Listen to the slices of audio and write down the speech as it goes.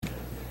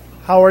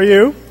How are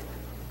you?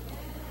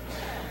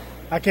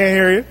 I can't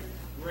hear you.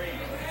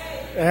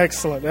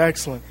 Excellent,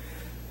 excellent.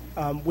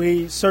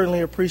 We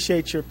certainly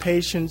appreciate your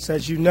patience.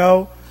 As you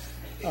know,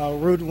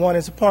 Route 1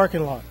 is a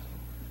parking lot,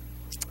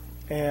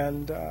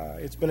 and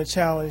it's been a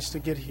challenge to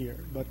get here.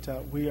 But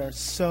we are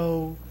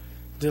so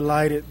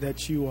delighted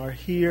that you are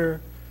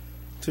here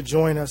to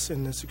join us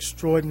in this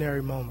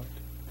extraordinary moment.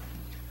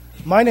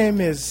 My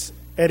name is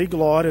Eddie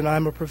Glaude, and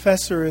I'm a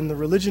professor in the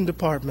Religion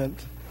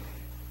Department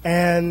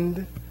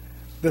and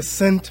the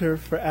Center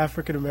for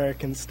African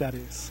American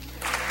Studies.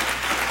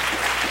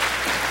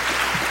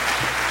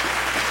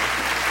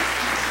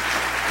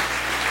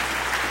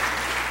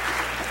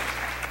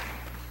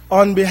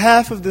 On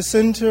behalf of the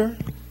Center,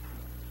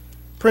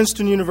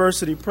 Princeton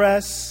University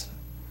Press,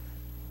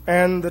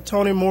 and the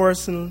Toni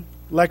Morrison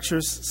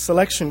Lectures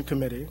Selection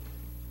Committee,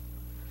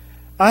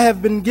 I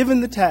have been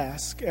given the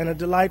task, and a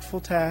delightful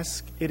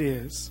task it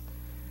is,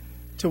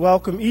 to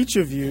welcome each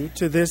of you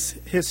to this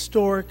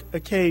historic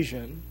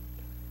occasion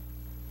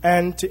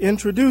and to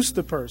introduce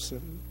the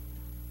person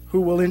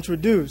who will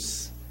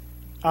introduce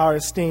our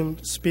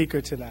esteemed speaker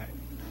tonight.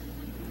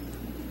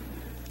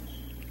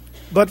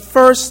 But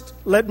first,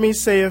 let me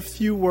say a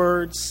few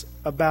words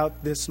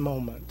about this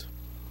moment.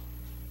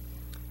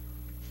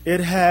 It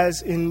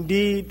has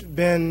indeed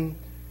been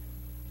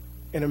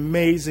an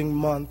amazing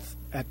month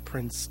at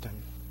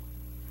Princeton.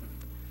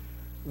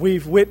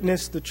 We've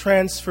witnessed the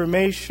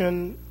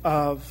transformation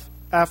of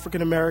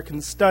African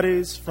American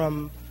studies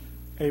from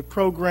a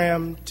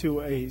program to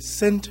a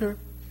center.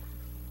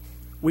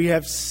 We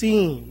have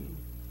seen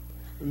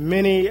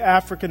many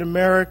African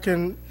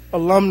American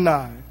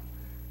alumni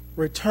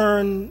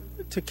return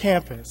to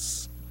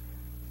campus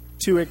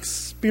to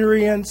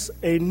experience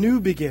a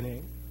new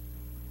beginning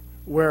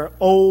where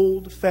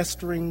old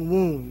festering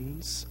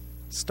wounds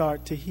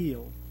start to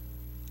heal.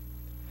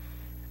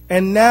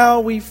 And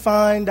now we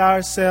find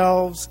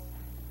ourselves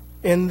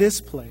in this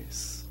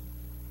place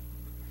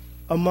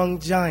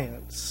among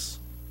giants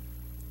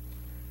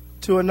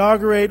to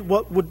inaugurate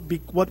what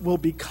will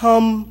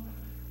become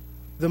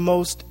the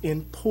most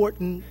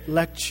important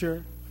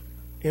lecture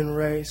in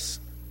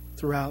race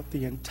throughout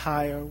the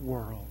entire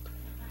world,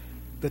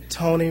 the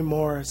Toni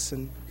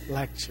Morrison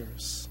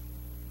Lectures.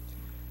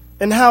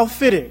 And how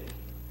fitting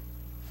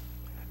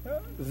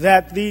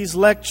that these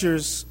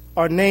lectures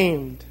are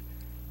named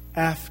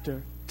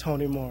after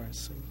Toni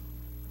Morrison.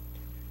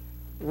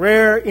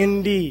 Rare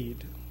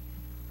indeed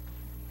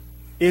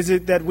is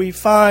it that we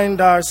find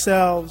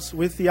ourselves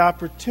with the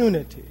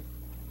opportunity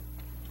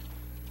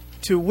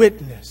to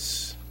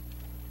witness,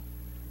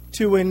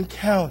 to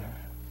encounter,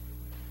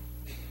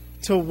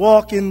 to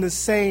walk in the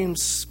same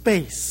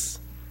space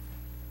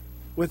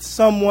with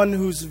someone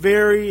whose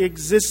very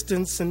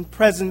existence and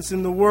presence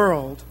in the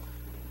world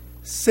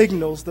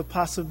signals the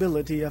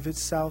possibility of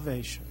its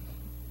salvation.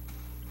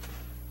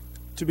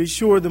 To be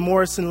sure, the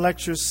Morrison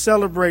Lectures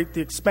celebrate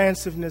the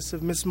expansiveness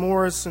of Miss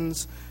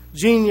Morrison's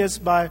genius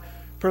by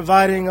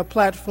providing a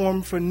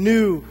platform for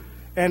new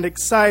and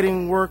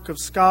exciting work of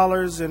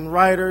scholars and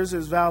writers,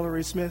 as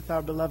Valerie Smith,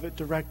 our beloved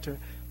director,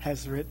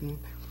 has written,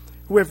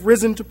 who have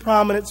risen to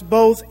prominence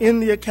both in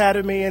the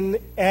academy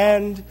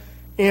and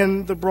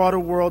in the broader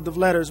world of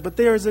letters. But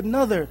there is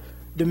another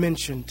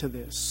dimension to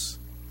this,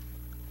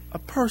 a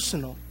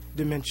personal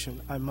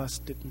dimension, I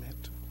must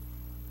admit.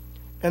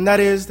 And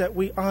that is that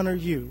we honor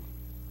you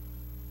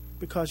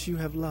because you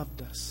have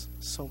loved us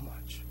so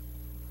much.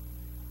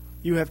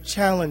 You have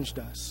challenged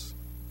us,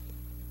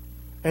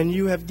 and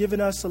you have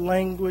given us a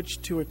language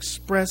to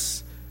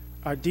express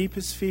our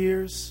deepest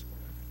fears,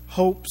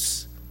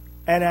 hopes,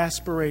 and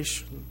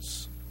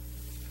aspirations.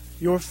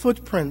 Your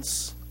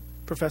footprints,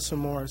 Professor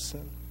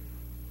Morrison,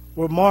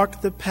 will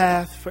mark the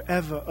path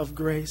forever of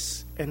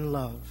grace and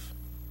love.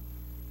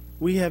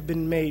 We have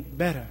been made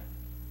better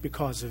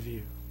because of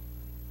you.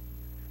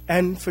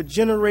 And for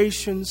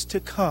generations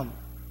to come,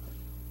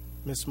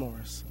 Miss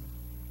Morrison,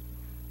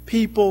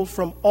 people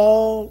from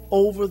all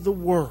over the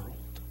world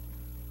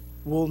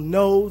will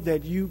know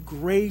that you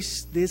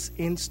grace this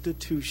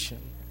institution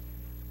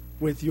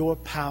with your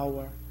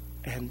power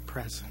and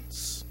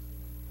presence.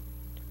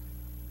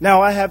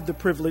 Now I have the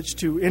privilege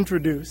to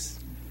introduce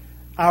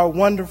our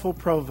wonderful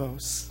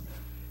provost,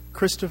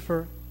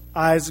 Christopher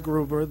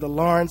Eisgruber, the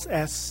Lawrence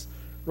S.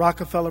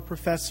 Rockefeller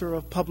Professor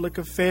of Public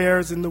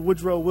Affairs in the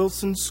Woodrow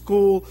Wilson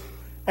School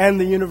and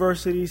the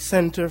University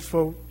Center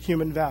for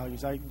Human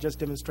Values. I just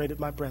demonstrated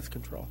my breath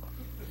control.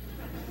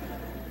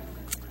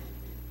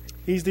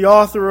 He's the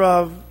author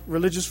of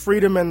Religious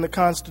Freedom and the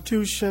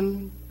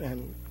Constitution,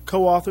 and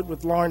co-authored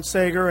with Lawrence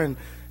Sager and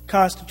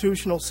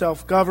Constitutional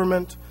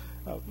Self-Government,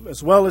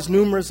 as well as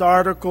numerous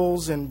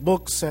articles and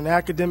books and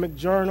academic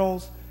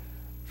journals.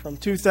 From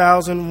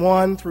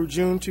 2001 through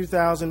June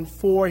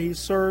 2004, he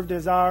served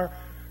as our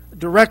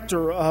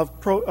director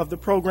of the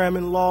program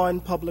in Law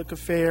and Public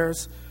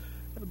Affairs.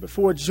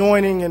 Before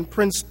joining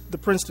the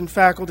Princeton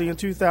faculty in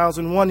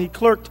 2001, he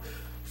clerked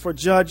for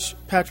Judge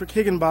Patrick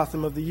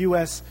Higginbotham of the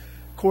U.S.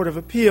 Court of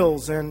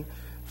Appeals and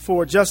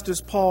for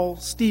Justice Paul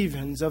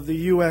Stevens of the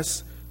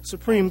U.S.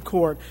 Supreme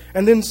Court,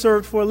 and then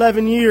served for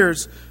 11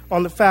 years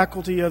on the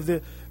faculty of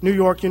the New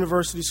York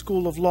University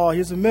School of Law.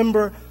 He's a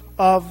member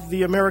of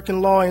the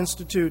American Law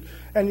Institute.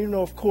 And you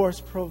know, of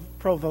course,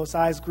 Provost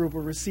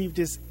Eisgruber received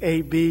his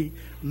A.B.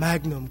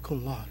 magna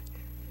cum laude.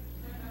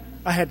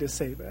 I had to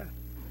say that.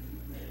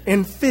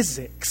 In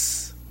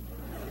physics.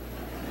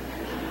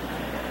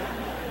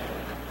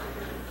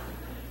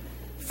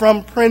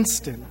 From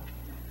Princeton.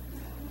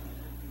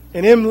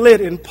 An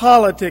M.Lit in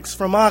politics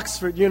from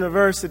Oxford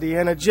University,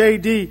 and a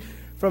J.D.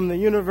 from the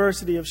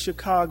University of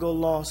Chicago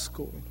Law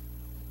School.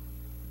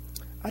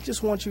 I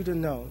just want you to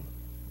know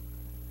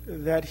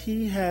that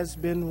he has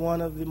been one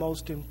of the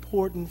most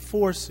important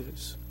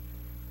forces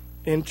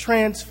in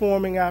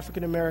transforming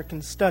African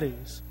American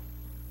studies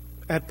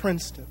at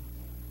Princeton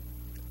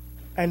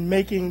and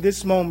making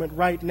this moment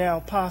right now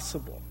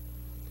possible.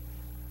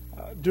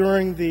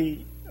 During the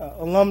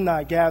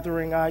alumni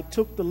gathering, I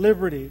took the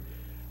liberty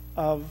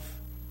of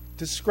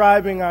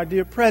describing our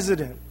dear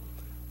president,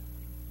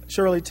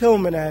 Shirley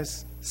Tillman,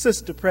 as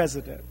Sister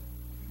President,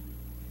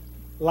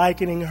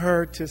 likening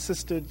her to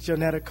Sister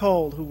Janetta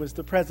Cole, who was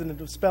the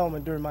president of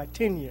Spelman during my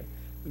tenure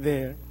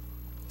there.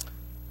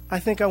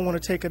 I think I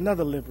want to take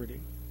another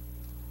liberty.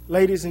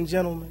 Ladies and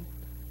gentlemen,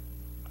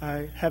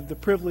 I have the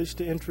privilege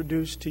to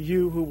introduce to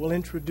you who will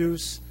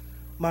introduce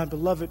my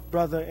beloved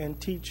brother and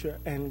teacher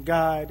and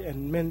guide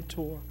and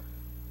mentor,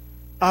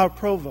 our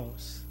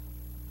provost,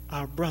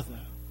 our brother,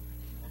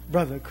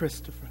 Brother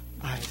Christopher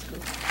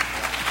Eisgruber.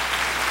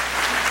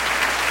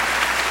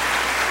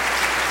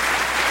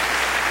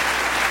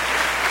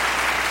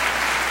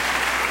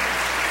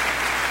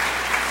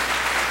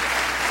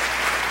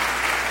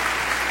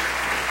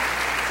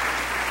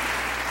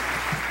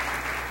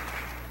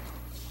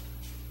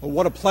 Well,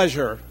 what a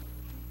pleasure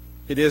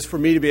it is for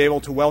me to be able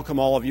to welcome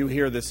all of you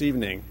here this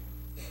evening.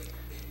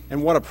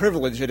 And what a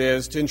privilege it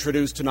is to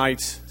introduce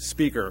tonight's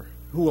speaker,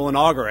 who will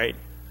inaugurate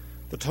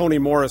the Toni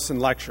Morrison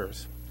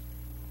Lectures.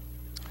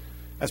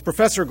 As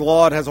Professor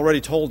Glaude has already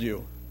told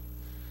you,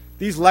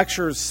 these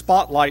lectures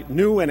spotlight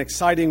new and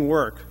exciting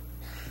work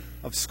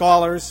of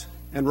scholars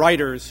and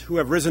writers who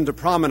have risen to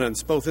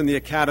prominence both in the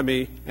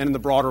academy and in the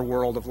broader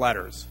world of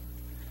letters.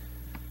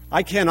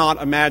 I cannot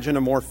imagine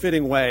a more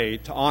fitting way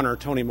to honor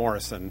Toni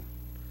Morrison,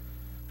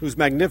 whose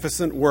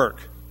magnificent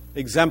work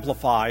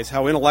exemplifies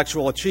how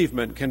intellectual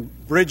achievement can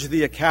bridge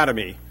the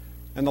academy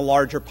and the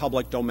larger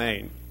public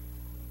domain.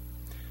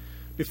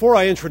 Before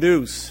I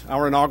introduce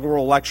our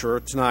inaugural lecturer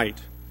tonight,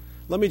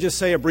 let me just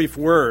say a brief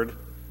word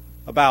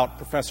about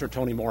Professor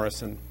Toni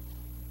Morrison.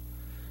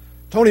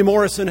 Toni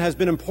Morrison has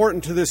been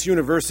important to this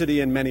university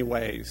in many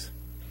ways.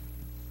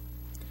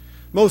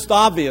 Most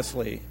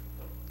obviously,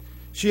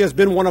 she has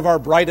been one of our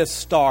brightest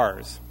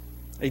stars,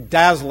 a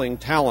dazzling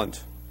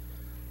talent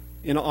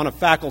on a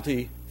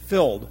faculty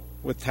filled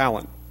with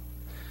talent.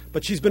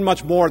 But she's been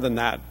much more than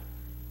that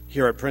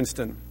here at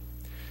Princeton.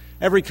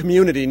 Every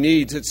community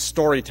needs its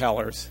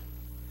storytellers.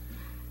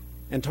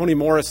 And Toni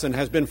Morrison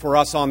has been for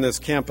us on this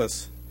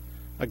campus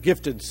a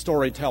gifted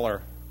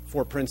storyteller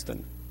for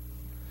Princeton.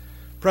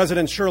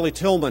 President Shirley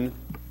Tillman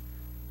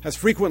has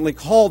frequently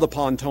called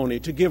upon Toni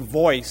to give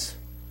voice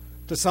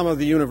to some of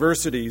the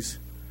university's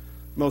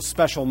most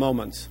special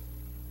moments.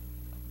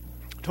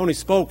 Toni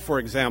spoke, for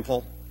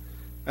example,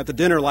 at the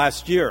dinner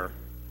last year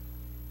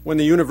when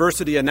the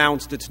university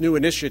announced its new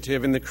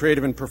initiative in the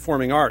creative and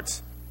performing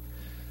arts.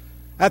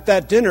 At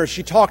that dinner,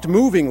 she talked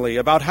movingly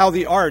about how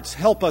the arts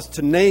help us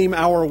to name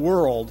our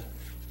world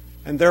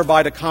and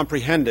thereby to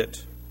comprehend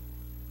it.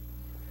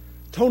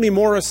 Toni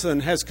Morrison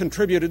has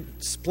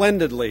contributed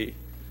splendidly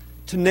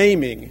to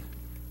naming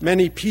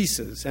many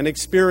pieces and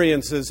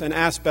experiences and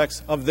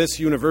aspects of this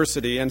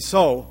university, and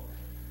so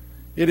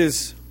it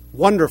is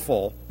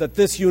wonderful that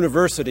this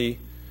university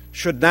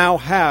should now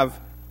have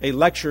a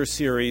lecture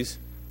series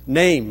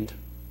named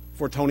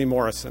for Toni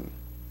Morrison.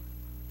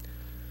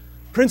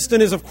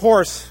 Princeton is, of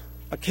course,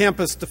 a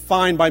campus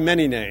defined by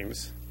many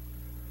names.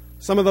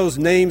 Some of those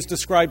names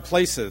describe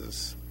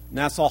places.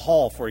 Nassau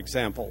Hall, for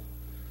example.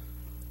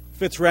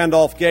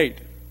 Fitz-Randolph Gate,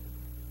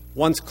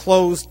 once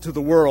closed to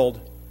the world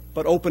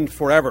but opened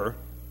forever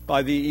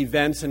by the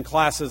events and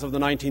classes of the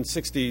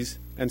 1960s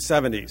and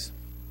 70s.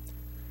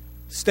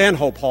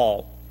 Stanhope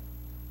Hall,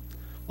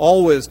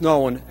 always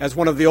known as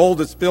one of the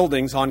oldest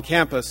buildings on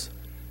campus,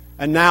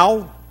 and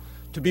now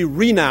to be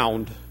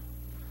renowned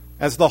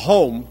as the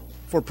home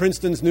for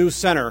Princeton's new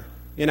Center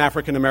in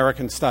African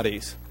American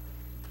Studies.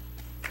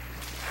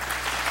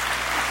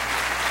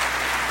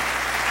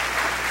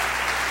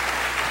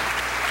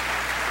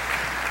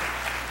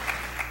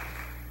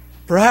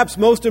 Perhaps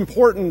most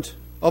important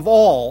of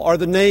all are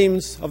the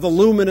names of the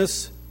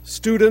luminous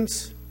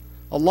students,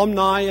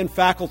 alumni, and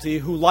faculty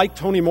who, like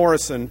Toni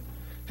Morrison,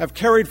 have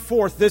carried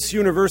forth this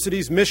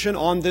university's mission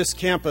on this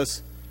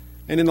campus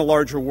and in the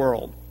larger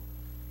world.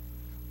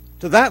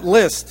 To that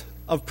list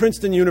of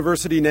Princeton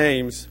University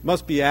names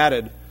must be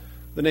added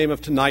the name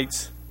of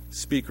tonight's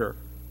speaker.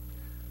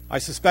 I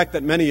suspect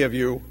that many of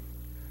you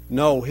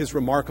know his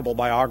remarkable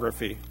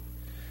biography.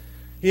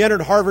 He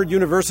entered Harvard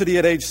University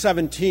at age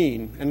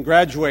 17 and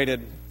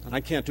graduated and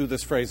I can't do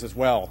this phrase as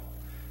well,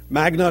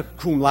 magna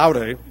cum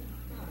laude,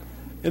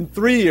 in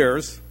 3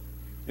 years,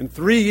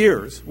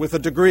 with a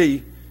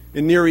degree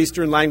in Near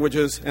Eastern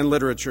languages and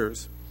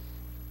literatures.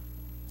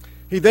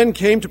 He then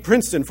came to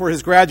Princeton for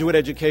his graduate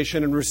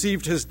education and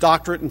received his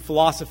doctorate in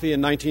philosophy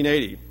in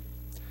 1980.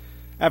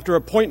 After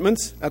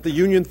appointments at the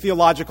Union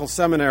Theological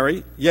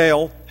Seminary,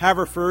 Yale,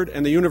 Haverford,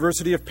 and the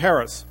University of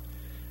Paris,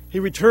 he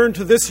returned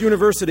to this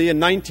university in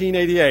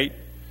 1988,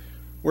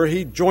 where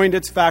he joined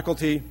its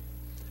faculty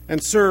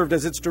and served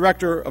as its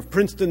director of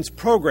Princeton's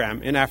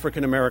program in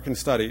African American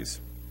Studies.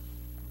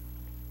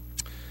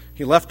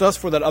 He left us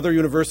for that other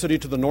university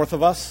to the north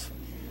of us,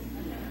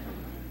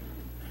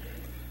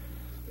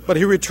 but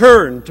he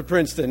returned to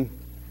Princeton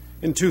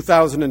in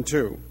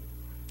 2002.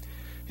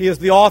 He is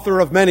the author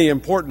of many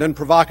important and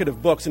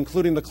provocative books,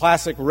 including the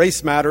classic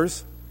Race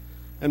Matters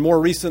and, more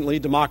recently,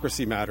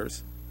 Democracy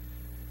Matters.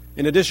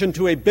 In addition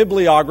to a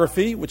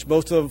bibliography, which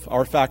most of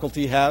our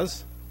faculty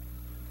has,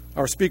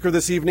 our speaker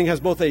this evening has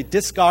both a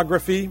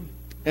discography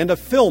and a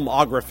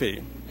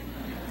filmography,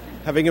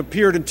 having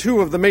appeared in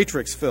 2 of the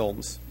Matrix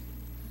films.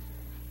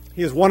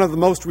 He is one of the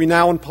most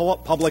renowned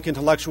public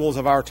intellectuals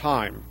of our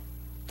time.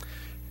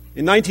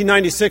 In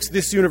 1996,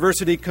 this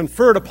university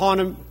conferred upon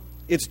him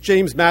its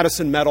James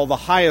Madison Medal, the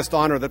highest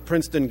honor that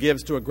Princeton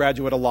gives to a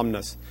graduate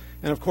alumnus.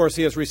 And of course,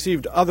 he has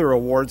received other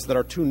awards that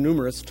are too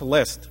numerous to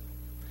list.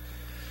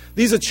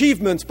 These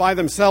achievements by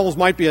themselves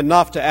might be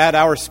enough to add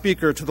our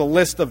speaker to the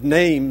list of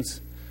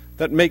names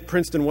that make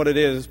Princeton what it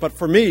is. But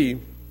for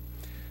me,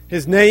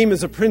 his name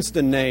is a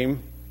Princeton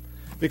name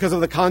because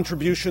of the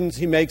contributions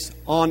he makes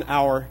on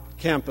our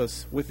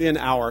campus, within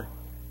our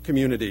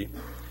community.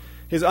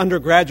 His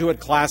undergraduate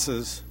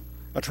classes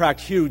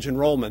attract huge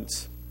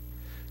enrollments.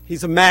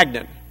 He's a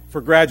magnet for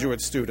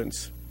graduate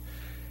students.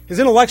 His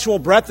intellectual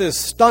breadth is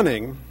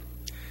stunning,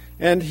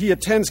 and he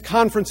attends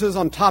conferences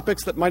on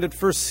topics that might at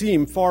first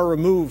seem far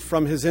removed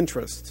from his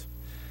interests.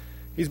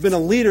 He's been a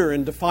leader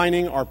in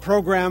defining our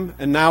program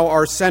and now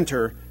our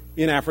center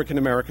in African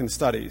American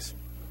Studies.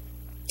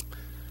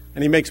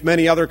 And he makes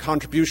many other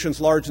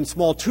contributions, large and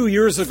small. 2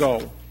 years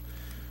ago,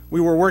 we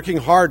were working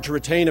hard to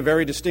retain a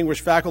very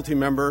distinguished faculty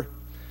member,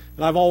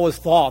 and I've always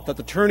thought that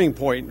the turning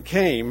point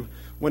came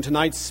when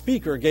tonight's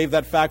speaker gave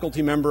that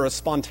faculty member a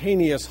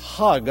spontaneous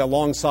hug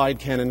alongside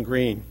Canon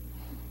Green.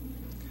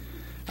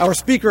 Our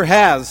speaker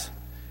has,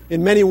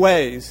 in many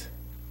ways,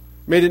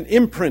 made an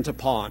imprint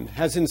upon,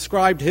 has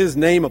inscribed his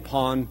name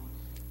upon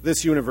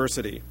this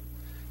university.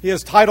 He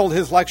has titled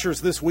his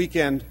lectures this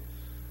weekend,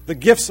 The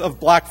Gifts of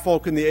Black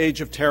Folk in the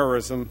Age of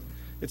Terrorism.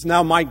 It's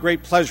now my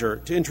great pleasure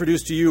to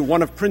introduce to you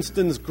one of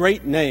Princeton's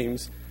great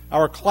names,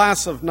 our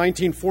class of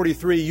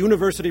 1943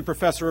 University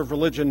Professor of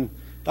Religion,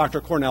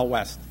 Dr. Cornel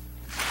West.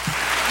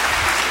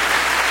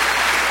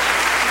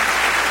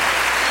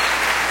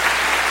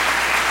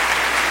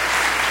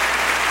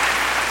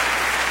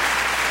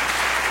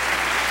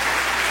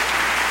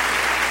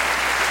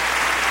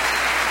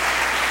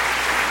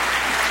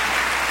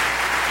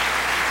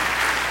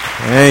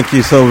 Thank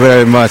you so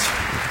very much.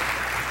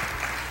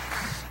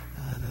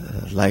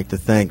 I'd like to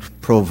thank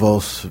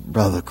Provost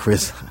Brother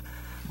Chris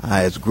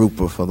Ayers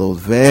Grouper for those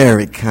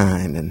very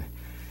kind and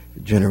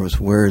generous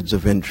words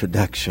of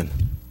introduction.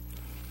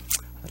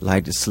 I'd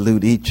like to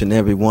salute each and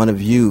every one of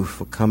you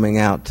for coming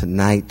out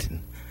tonight,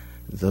 and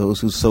those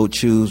who so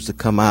choose to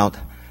come out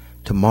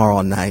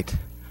tomorrow night,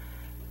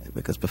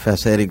 because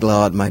Professor Eddie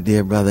Glaude, my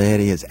dear brother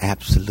Eddie, is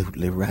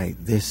absolutely right.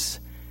 This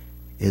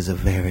is a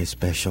very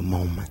special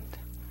moment.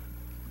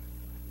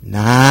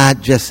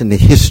 Not just in the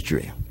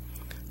history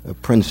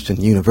of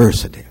Princeton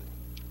University,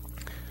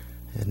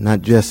 and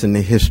not just in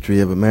the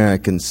history of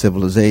American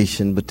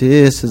civilization, but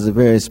this is a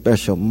very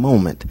special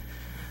moment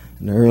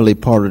in the early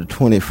part of the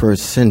 21st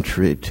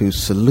century to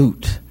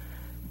salute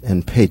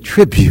and pay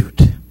tribute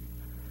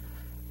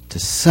to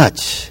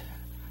such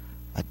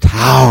a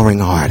towering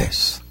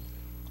artist,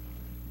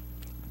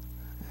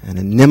 an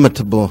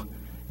inimitable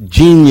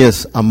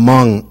genius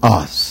among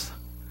us.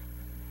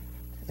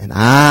 And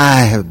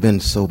I have been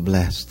so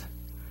blessed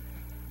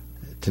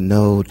to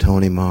know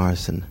Toni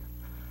Morrison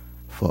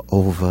for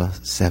over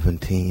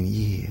 17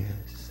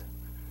 years.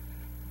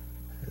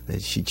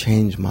 That she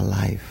changed my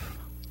life.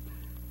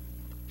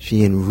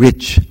 She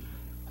enriched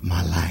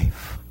my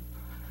life.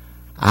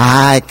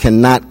 I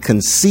cannot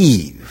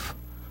conceive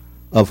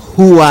of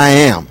who I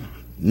am,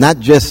 not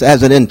just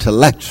as an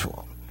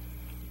intellectual,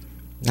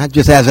 not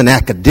just as an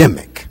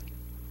academic,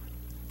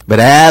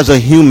 but as a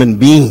human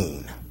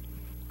being,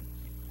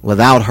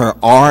 without her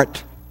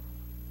art,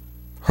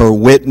 her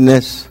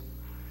witness,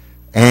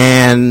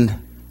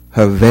 and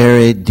her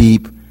very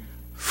deep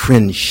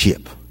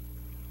friendship.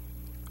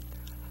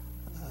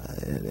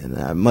 And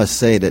I must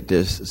say that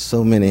there's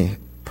so many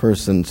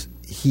persons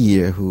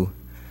here who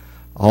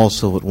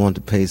also would want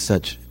to pay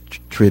such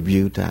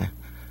tribute. I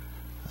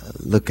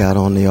look out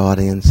on the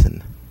audience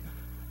and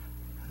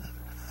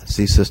I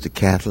see Sister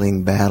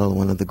Kathleen Battle,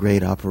 one of the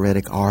great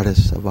operatic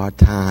artists of our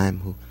time,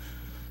 who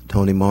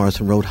Toni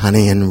Morrison wrote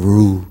Honey and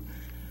Rue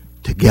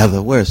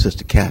together. Where's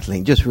Sister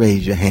Kathleen? Just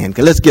raise your hand.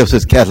 Let's give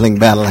Sister Kathleen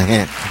Battle a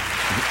hand.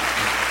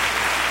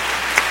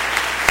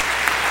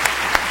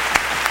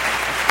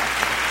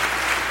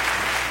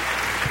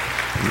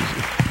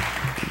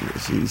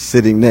 She's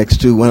sitting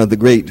next to one of the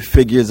great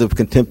figures of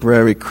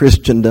contemporary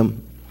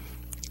Christendom.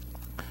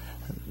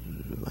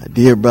 My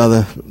dear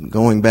brother,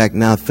 going back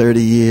now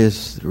 30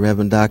 years, the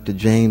Reverend Dr.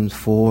 James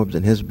Forbes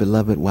and his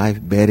beloved wife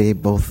Betty,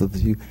 both of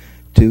you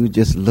two,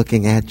 just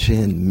looking at you,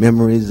 and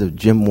memories of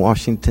Jim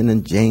Washington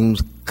and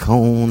James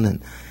Cone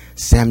and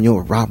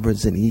Samuel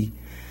Roberts and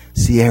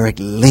E.C. Eric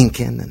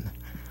Lincoln and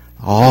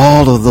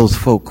all of those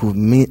folk who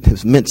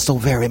have meant so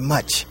very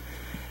much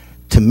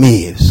to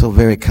me. It's so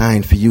very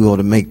kind for you all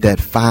to make that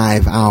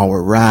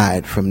 5-hour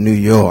ride from New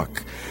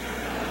York,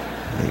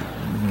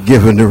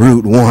 given the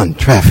Route 1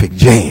 traffic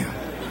jam.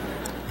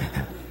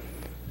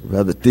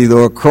 Brother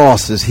Theodore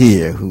Cross is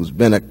here, who's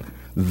been a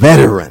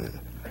veteran,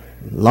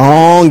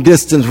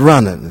 long-distance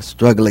runner,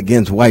 struggle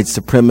against white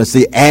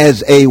supremacy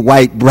as a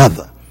white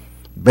brother,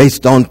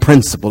 based on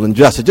principle and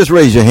justice. Just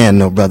raise your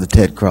hand, Brother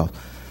Ted Cross.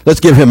 Let's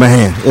give him a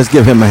hand. Let's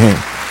give him a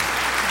hand.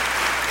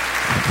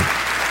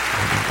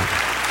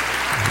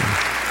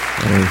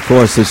 And of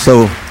course, there's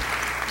so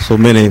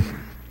many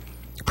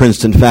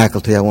Princeton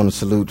faculty. I want to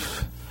salute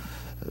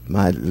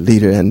my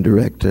leader and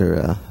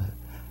director,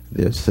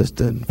 dear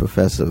assistant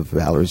Professor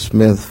Valerie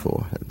Smith,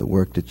 for the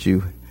work that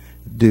you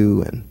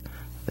do, and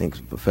I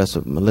think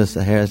Professor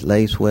Melissa Harris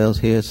Lacewell's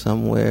here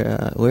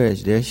somewhere.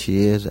 There she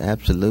is,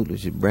 absolutely.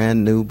 She's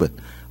brand new, but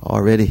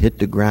already hit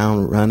the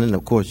ground running.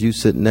 Of course, you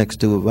sit next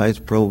to a vice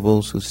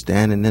provost who's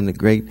standing in the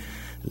great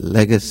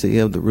legacy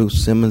of the Ruth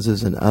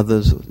Simmonses and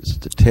others.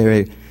 Mr.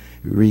 Terry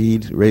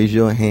Reed, raise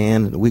your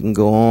hand. We can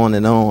go on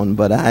and on,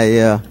 but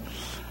I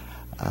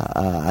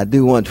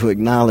do want to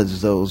acknowledge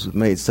those who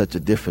made such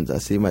a difference. I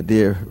see my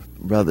dear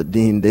brother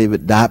Dean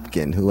David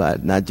Dopkin, who I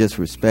not just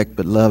respect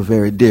but love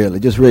very dearly.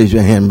 Just raise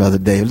your hand, Brother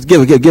David. Let's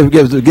give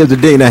the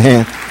Dean a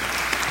hand.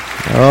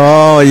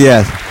 Oh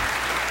yes.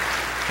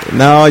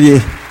 No,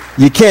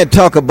 you can't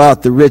talk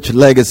about the rich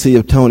legacy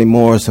of Toni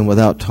Morrison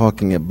without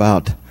talking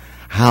about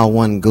how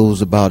one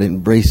goes about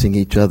embracing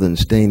each other and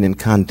staying in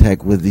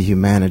contact with the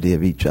humanity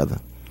of each other.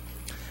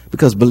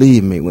 Because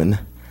believe me, when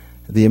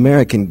the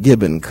American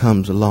Gibbon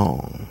comes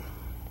along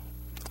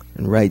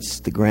and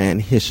writes the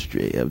grand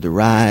history of the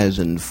rise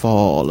and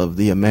fall of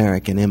the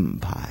American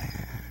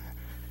Empire,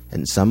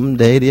 and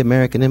someday the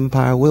American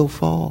Empire will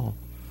fall.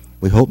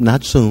 We hope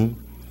not soon.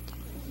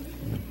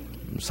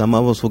 Some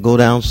of us will go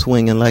down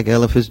swinging like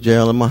Ella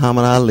Fitzgerald and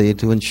Muhammad Ali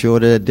to ensure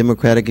that a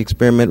democratic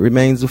experiment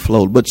remains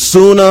afloat. But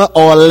sooner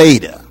or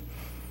later,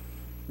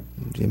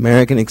 the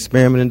American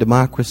experiment in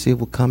democracy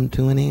will come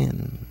to an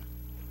end.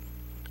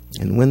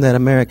 And when that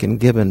American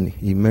Gibbon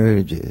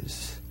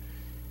emerges,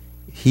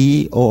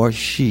 he or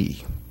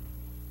she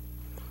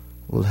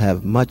will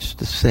have much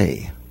to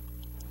say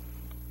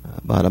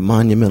about a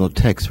monumental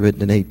text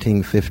written in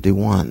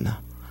 1851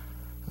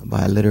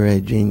 by a literary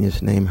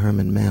genius named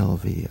Herman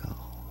Melville,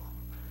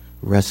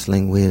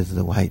 wrestling with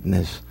the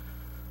whiteness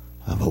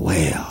of a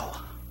whale.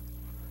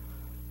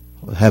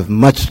 Will have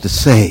much to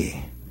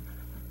say.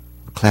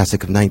 A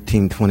classic of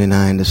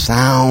 1929, The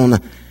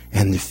Sound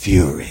and the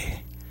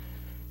Fury,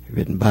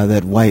 written by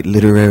that white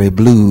literary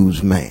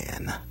blues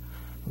man,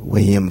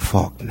 William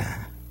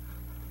Faulkner.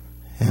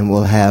 And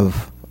will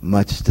have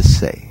much to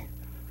say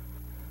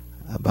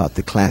about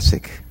the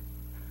classic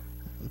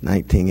of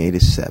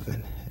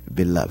 1987,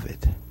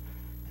 Beloved,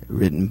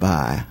 written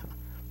by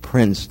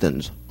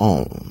Princeton's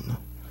own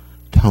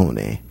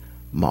Toni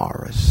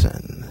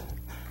Morrison.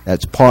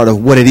 That's part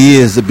of what it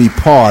is to be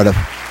part of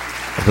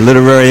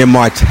literary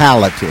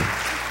immortality.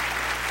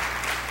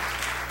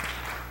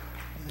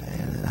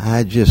 And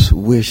I just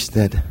wish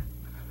that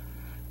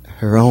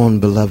her own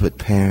beloved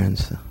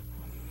parents,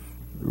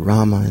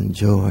 Rama and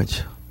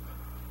George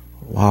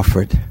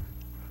Wofford,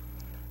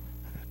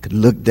 could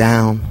look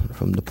down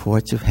from the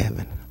porch of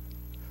heaven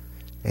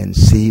and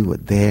see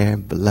what their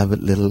beloved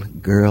little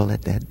girl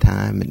at that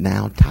time, and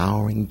now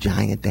towering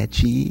giant that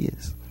she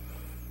is,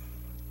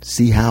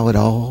 see how it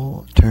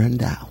all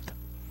turned out.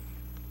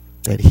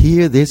 That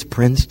here, this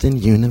Princeton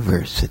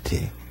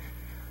University,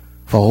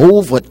 for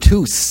over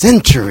 2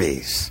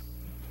 centuries,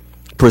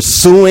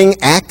 pursuing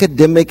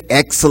academic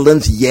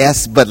excellence,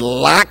 yes, but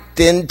locked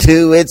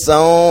into its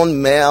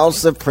own male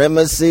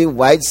supremacy,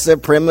 white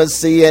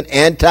supremacy, and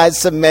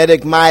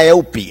anti-Semitic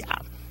myopia,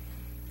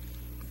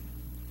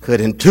 could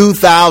in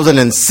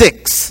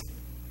 2006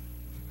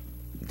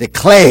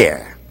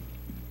 declare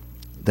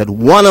that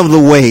one of the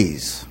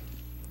ways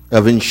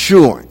of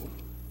ensuring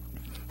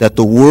that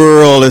the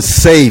world is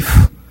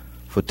safe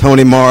for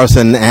Toni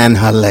Morrison and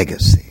her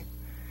legacy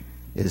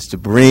is to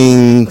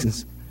bring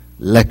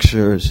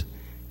lecturers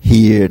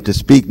here to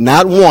speak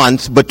not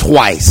once but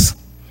twice.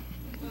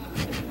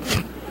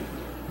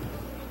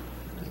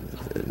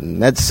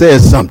 And that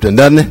says something,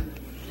 doesn't it?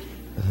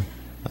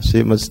 I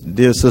see my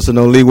dear sister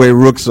No Leeway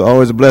Rooks,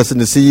 always a blessing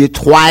to see you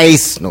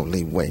twice. No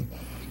Leeway.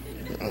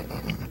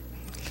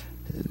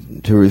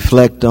 to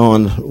reflect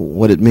on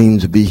what it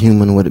means to be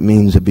human, what it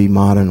means to be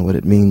modern, what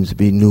it means to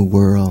be New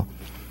World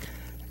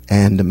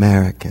and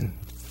American.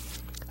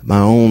 My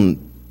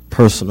own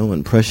personal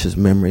and precious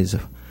memories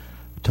of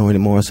Toni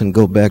Morrison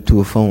go back to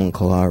a phone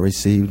call I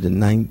received in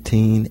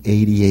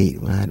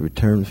 1988 when I had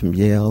returned from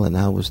Yale, and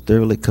I was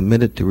thoroughly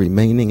committed to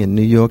remaining in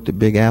New York, the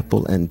Big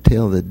Apple,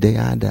 until the day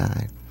I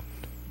died.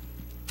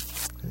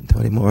 And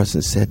Toni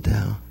Morrison said,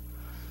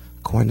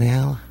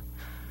 Cornel,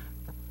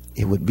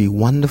 it would be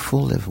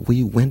wonderful if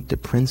we went to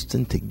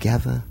Princeton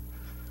together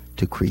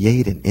to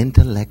create an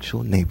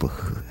intellectual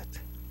neighborhood.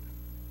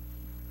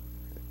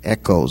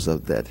 Echoes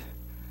of that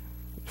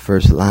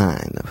first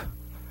line of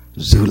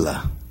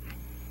Zula.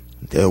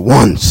 There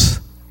once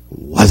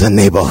was a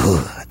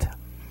neighborhood.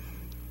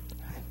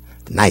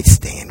 The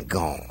nightstand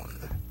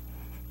gone.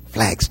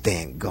 Flag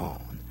stand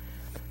gone.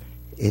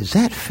 Is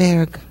that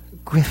Farrah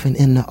Griffin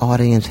in the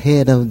audience,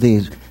 head of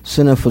the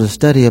Center for the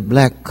Study of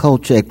Black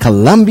Culture at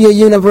Columbia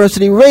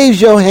University?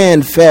 Raise your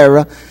hand,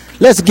 Farrah.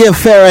 Let's give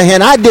Farrah a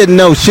hand. I didn't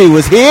know she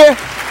was here.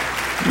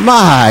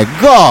 My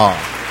God.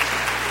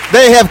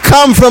 They have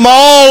come from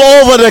all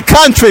over the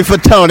country for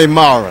Toni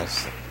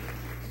Morrison.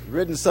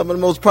 Written some of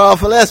the most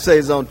powerful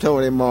essays on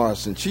Toni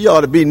Morrison. She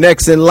ought to be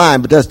next in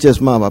line, but that's just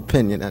my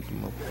opinion at the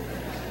moment.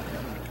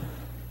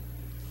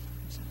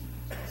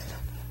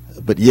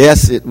 But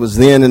yes, it was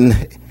then in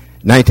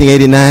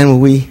 1989 when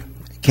we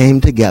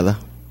came together.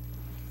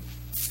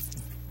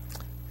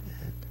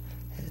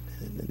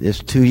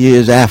 Just 2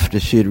 years after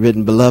she had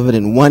written Beloved,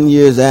 and 1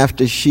 year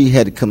after she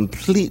had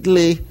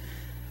completely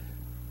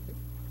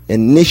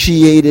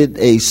initiated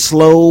a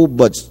slow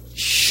but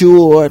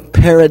sure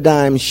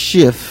paradigm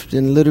shift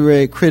in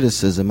literary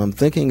criticism. I'm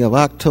thinking of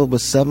October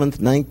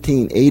 7th,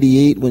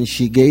 1988, when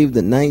she gave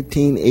the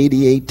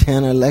 1988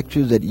 Tanner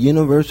Lectures at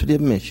University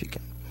of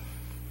Michigan.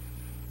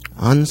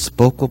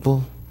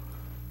 Unspoken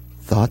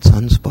Thoughts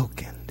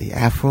Unspoken, the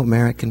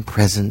Afro-American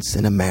Presence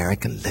in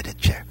American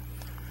Literature.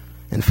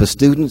 And for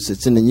students,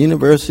 it's in the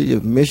University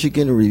of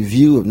Michigan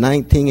Review of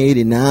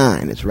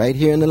 1989. It's right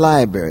here in the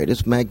library,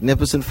 this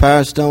magnificent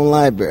Firestone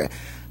Library.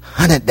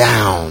 Hunt it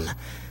down.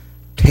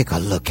 Take a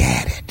look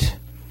at it.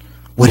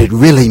 What it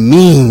really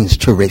means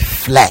to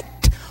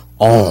reflect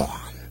on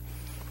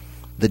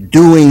the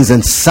doings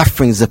and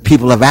sufferings of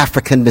people of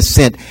African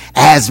descent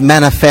as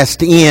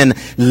manifest in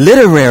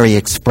literary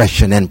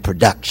expression and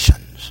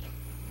productions.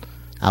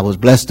 I was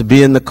blessed to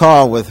be in the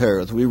car with her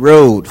as we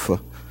rode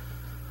for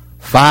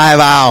 5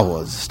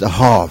 hours to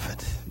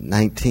Harvard in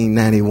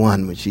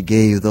 1991 when she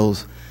gave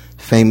those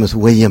famous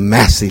William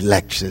Massey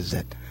lectures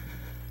that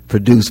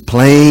produced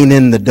Plain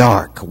in the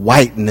Dark,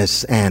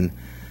 Whiteness, and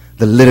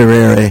the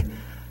Literary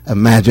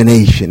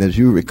Imagination. As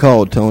you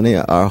recall, Toni,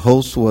 our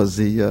host was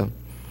the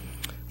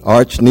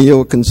arch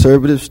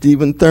neoconservative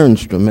Stephen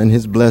Thernstrom and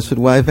his blessed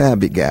wife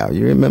Abigail.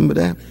 You remember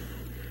that?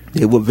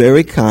 They were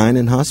very kind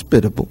and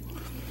hospitable.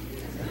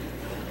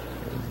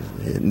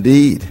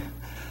 Indeed.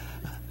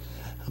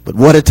 But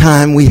what a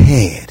time we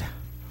had.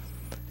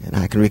 And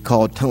I can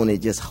recall Toni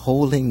just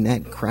holding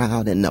that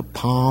crowd in the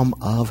palm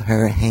of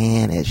her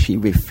hand as she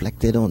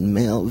reflected on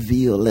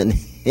Melville and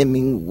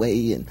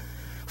Hemingway and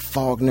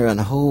Faulkner and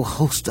a whole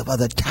host of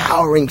other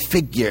towering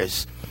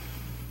figures,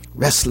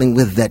 wrestling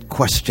with that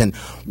question: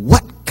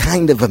 what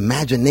kind of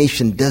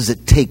imagination does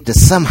it take to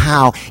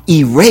somehow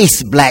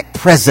erase black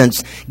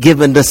presence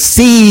given the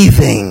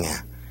seething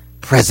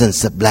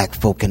presence of black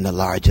folk in the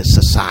larger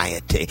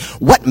society?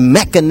 What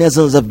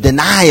mechanisms of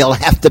denial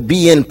have to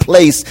be in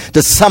place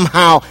to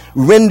somehow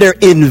render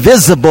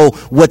invisible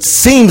what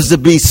seems to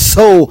be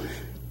so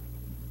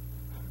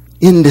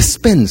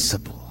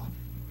indispensable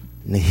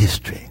in the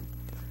history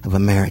of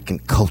American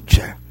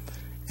culture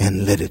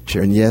and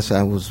literature? And yes,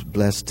 I was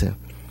blessed to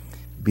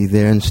be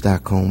there in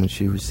Stockholm when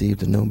she received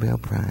the Nobel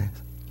Prize.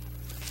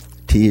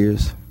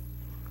 Tears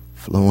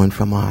flowing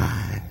from her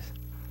eyes.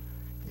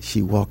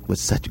 She walked with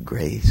such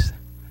grace,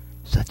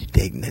 such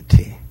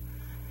dignity,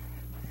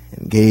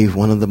 and gave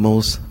one of the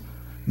most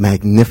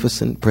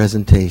magnificent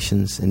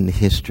presentations in the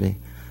history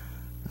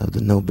of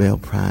the Nobel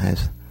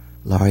Prize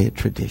laureate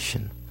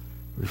tradition,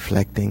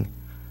 reflecting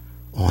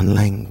on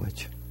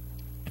language.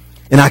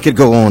 And I could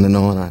go on and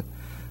on.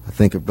 I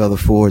think of Brother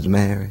Ford's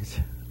marriage,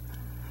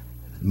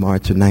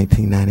 March of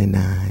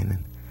 1999,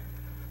 and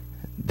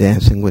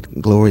dancing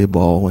with Gloria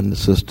Baldwin, the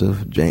sister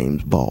of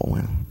James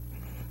Baldwin.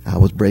 I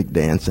was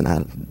breakdancing.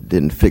 I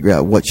didn't figure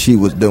out what she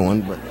was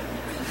doing, but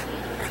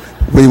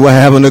we were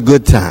having a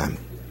good time.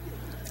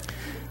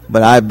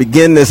 But I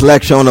begin this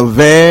lecture on a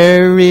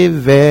very,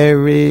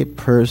 very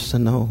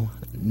personal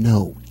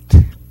note.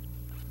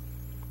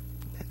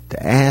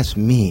 To ask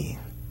me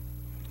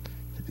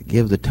to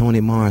give the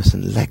Toni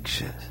Morrison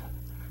lectures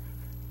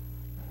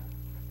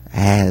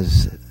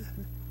as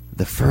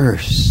the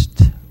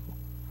first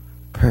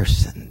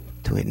person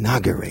to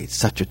inaugurate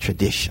such a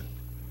tradition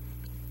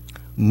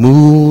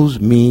moves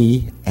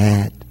me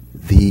at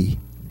the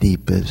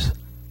deepest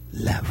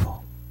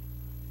level.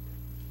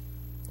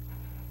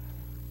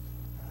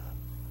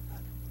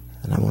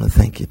 And I want to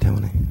thank you,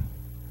 Toni,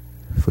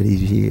 for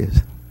these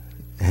years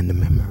and the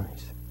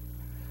memories.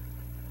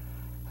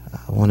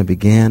 I want to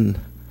begin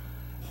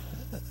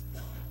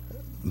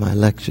my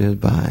lecture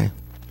by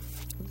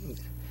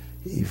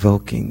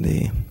evoking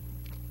the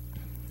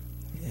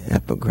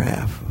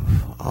epigraph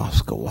of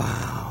Oscar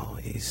Wilde.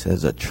 He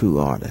says, a true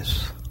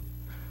artist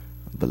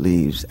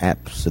believes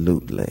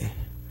absolutely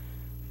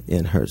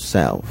in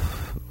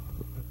herself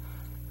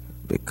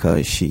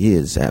because she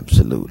is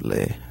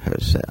absolutely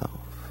herself.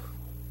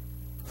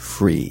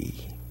 Free,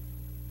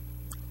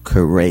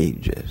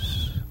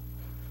 courageous,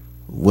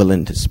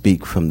 willing to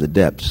speak from the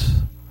depths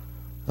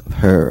of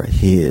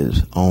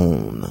his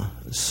own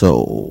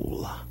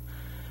soul.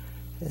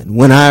 And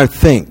when I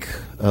think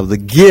of the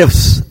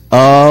gifts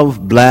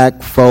of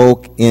black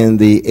folk in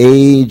the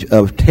age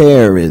of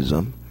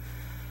terrorism,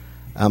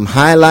 I'm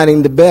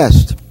highlighting the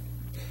best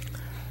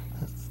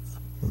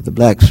of the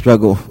black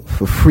struggle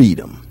for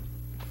freedom.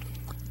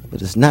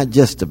 But it's not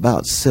just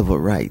about civil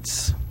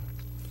rights.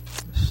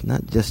 It's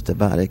not just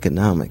about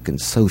economic and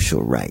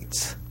social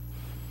rights.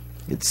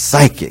 It's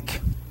psychic.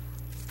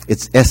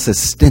 It's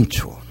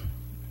existential.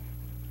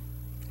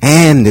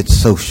 And it's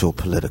social,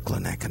 political,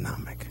 and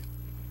economic.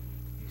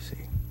 You see,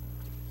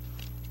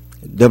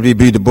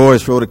 W.B. Du Bois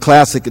wrote a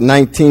classic in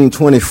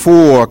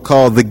 1924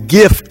 called The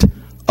Gift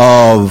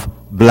of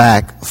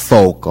Black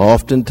Folk,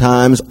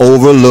 oftentimes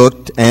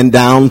overlooked and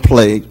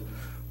downplayed.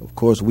 Of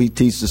course, we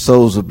teach the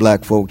souls of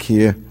black folk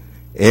here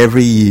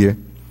every year,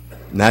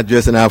 not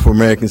just in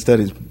Afro-American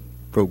Studies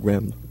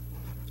program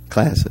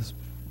classes.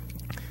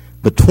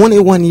 But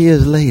 21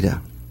 years later,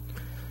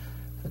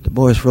 Du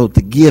Bois wrote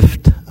The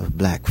Gift of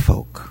Black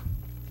Folk.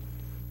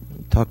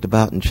 He talked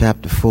about in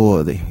chapter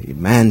 4 the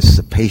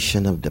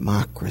emancipation of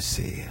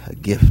democracy, a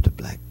gift of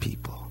black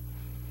people.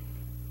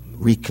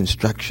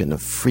 Reconstruction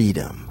of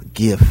freedom, a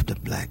gift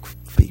of black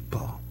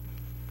people.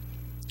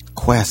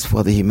 Quest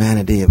for the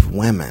humanity of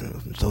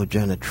women,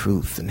 Sojourner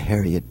Truth and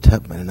Harriet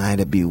Tubman and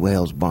Ida B.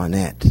 Wells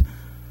Barnett.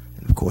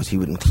 And of course, he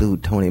would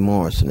include Toni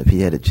Morrison if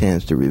he had a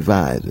chance to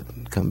revise it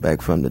and come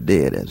back from the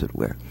dead, as it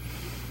were.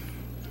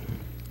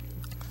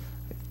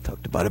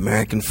 Talked about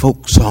American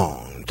folk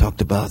song.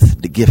 Talked about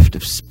the gift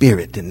of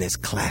spirit in this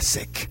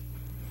classic.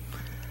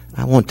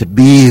 I want to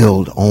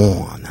build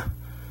on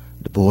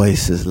Du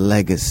Bois's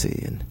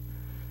legacy and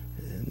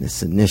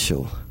this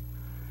initial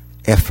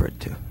effort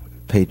to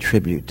pay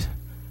tribute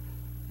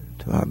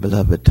to our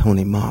beloved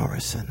Toni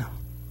Morrison.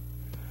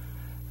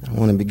 I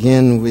want to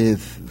begin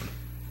with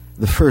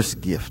the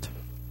first gift.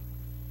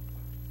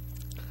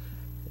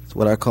 It's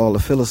what I call the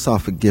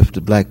philosophic gift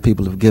that black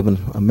people have given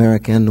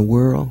America and the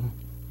world.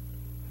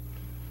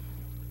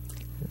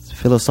 It's a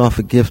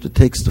philosophic gift that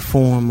takes the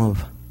form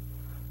of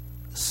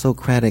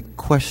Socratic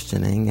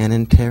questioning and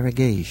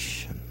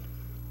interrogation.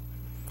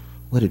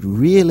 What it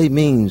really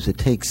means to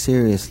take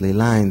seriously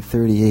line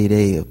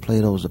 38A of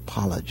Plato's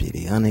Apology,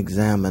 the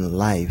unexamined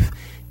life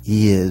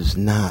is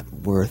not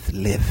worth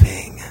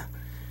living.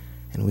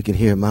 And we can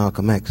hear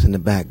Malcolm X in the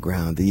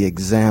background. The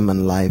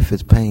examined life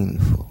is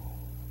painful.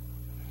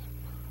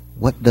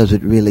 What does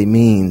it really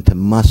mean to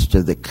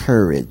muster the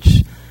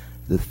courage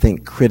to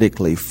think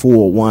critically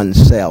for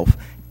oneself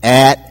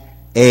at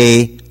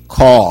a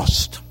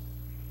cost?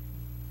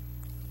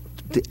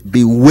 To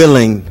be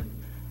willing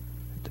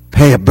to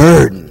pay a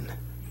burden.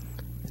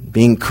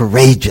 Being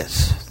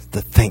courageous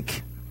to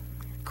think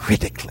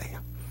critically.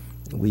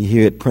 We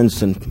here at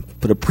Princeton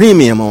put a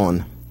premium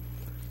on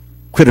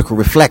critical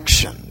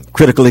reflection,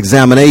 critical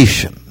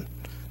examination,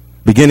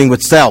 beginning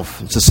with self,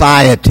 and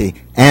society,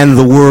 and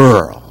the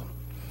world.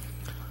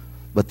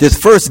 But this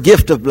first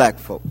gift of black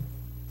folk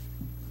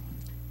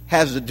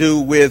has to do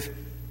with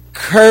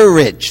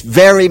courage,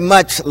 very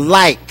much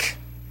like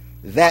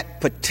that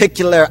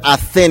particular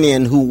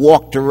Athenian who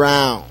walked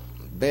around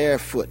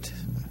barefoot,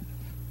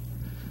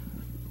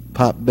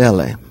 pot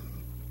belly,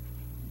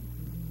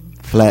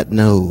 flat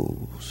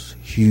nose,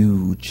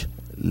 huge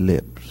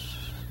lips,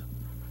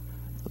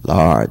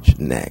 large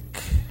neck,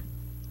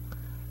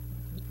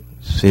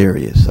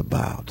 serious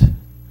about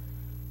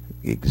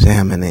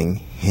examining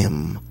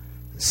himself.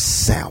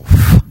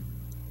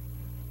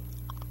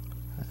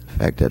 In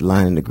fact, that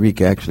line in the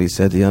Greek actually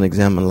said the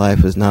unexamined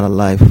life is not a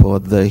life for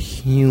the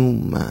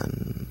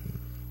human.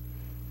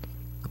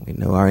 We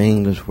know our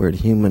English word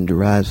human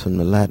derives from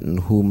the Latin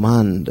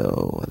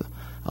humando.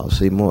 I'll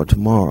say more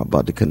tomorrow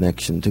about the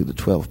connection to the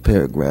 12th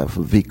paragraph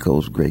of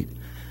Vico's great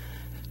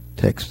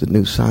text, The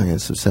New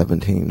Science of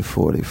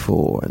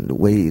 1744, and the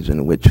ways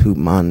in which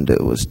humando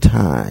was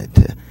tied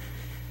to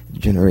the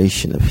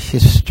generation of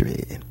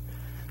history,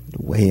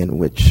 the way in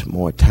which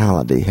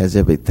mortality has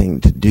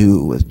everything to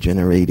do with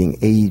generating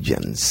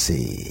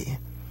agency.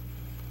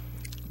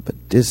 But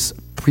this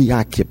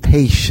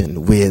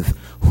preoccupation with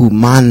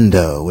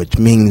humando, which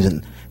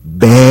means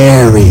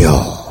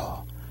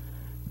burial,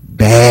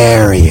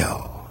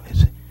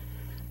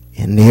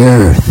 in the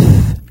earth,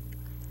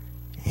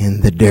 in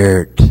the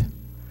dirt,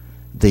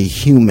 the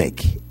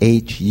humic,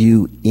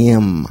 H-U-M-I-C,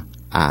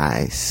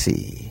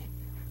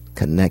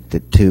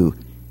 connected to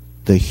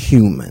the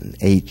human,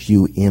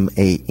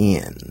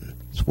 H-U-M-A-N.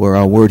 It's where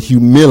our word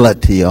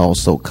humility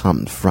also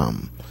comes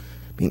from.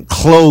 Being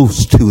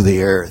close to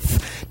the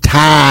earth,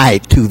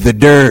 tied to the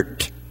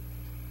dirt.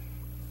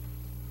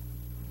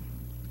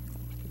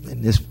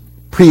 And this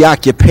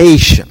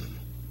preoccupation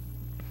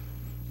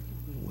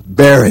with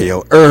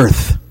burial,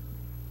 earth,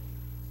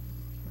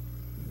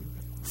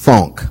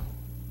 funk.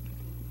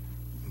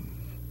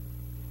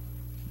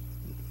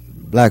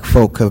 Black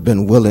folk have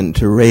been willing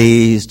to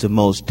raise the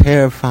most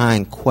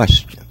terrifying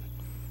question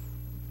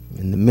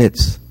in the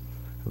midst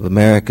of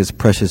America's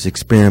precious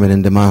experiment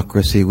in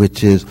democracy,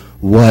 which is,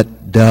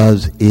 what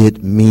does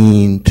it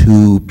mean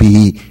to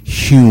be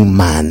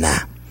human?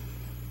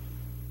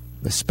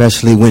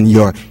 Especially when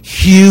your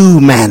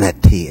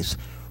humanity is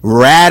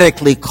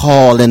radically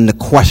called into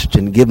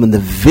question, given the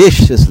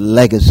vicious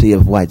legacy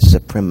of white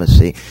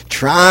supremacy,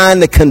 trying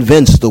to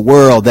convince the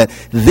world that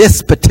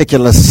this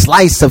particular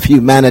slice of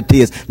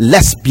humanity is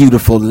less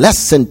beautiful,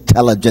 less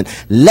intelligent,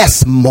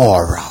 less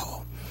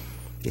moral.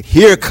 Yet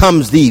here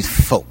comes these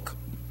folk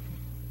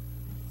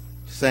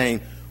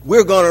saying,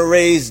 we're going to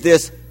raise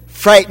this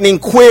frightening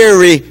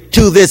query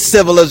to this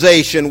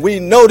civilization. We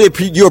know that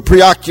you're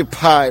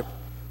preoccupied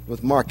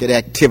with market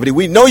activity.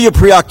 We know you're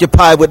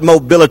preoccupied with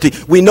mobility.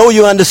 We know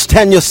you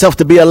understand yourself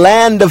to be a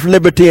land of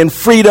liberty and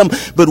freedom,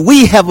 but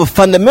we have a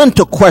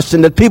fundamental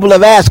question that people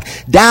have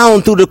asked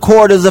down through the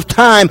corridors of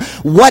time.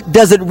 What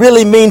does it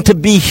really mean to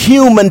be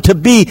human, to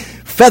be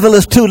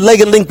featherless,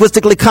 two-legged,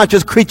 linguistically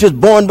conscious creatures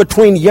born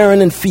between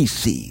urine and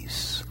feces?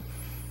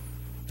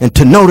 And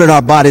to know that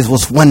our bodies will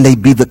one day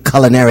be the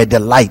culinary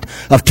delight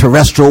of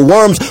terrestrial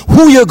worms.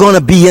 Who you're going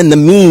to be in the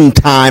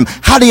meantime?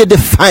 How do you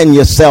define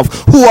yourself?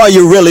 Who are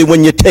you really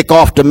when you take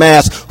off the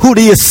mask? Who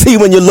do you see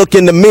when you look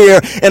in the mirror?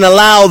 And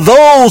allow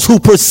those who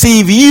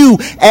perceive you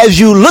as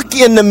you look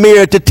in the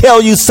mirror to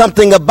tell you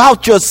something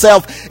about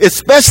yourself,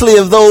 especially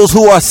if those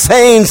who are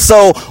saying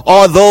so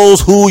are those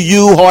who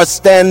you are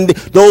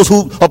those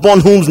who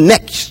upon whose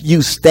necks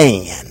you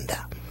stand.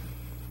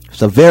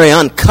 It's a very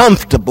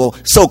uncomfortable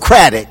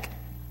Socratic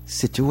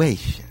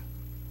situation.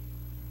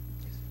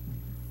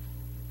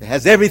 It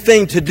has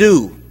everything to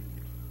do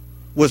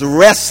with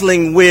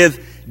wrestling with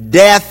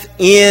death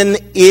in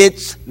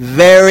its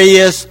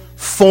various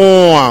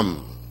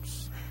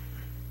forms.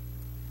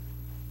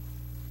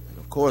 And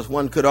of course,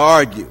 one could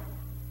argue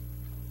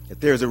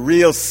that there's a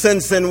real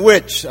sense in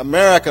which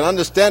America,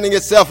 understanding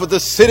itself as a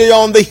city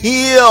on the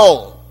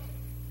hill,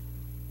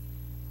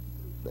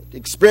 the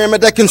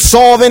experiment that can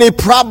solve any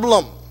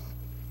problem,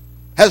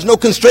 has no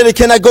constraint, it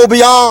cannot go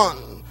beyond.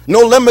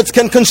 No limits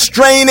can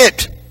constrain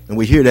it. And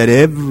we hear that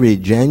every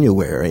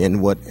January in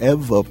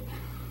whatever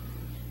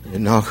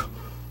our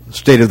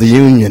State of the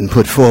Union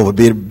put forward,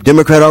 be it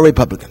Democrat or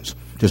Republicans.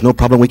 There's no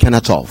problem we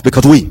cannot solve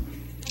because we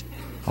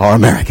are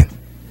American.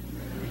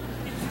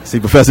 See,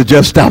 Professor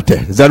Jeff stopped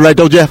there. Is that right,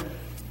 though, Jeff?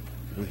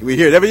 We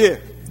hear it every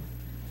year.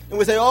 And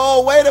we say,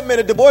 oh, wait a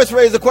minute. Du Bois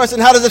raised the question,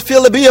 how does it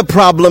feel to be a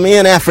problem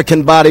in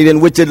African-bodied in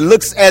which it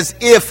looks as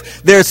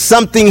if there's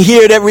something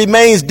here that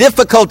remains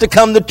difficult to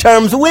come to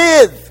terms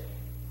with?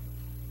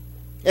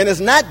 And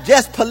it's not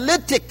just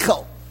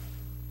political.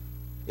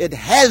 It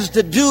has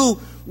to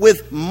do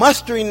with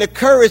mustering the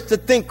courage to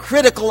think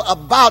critical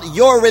about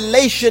your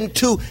relation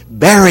to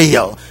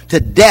burial,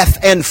 to death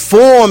and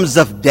forms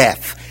of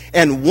death.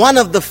 And one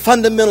of the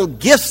fundamental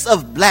gifts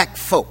of black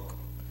folk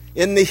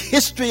in the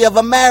history of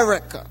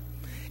America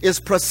is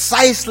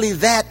precisely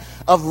that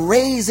of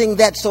raising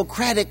that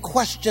Socratic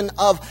question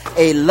of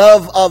a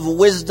love of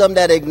wisdom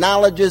that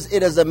acknowledges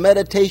it as a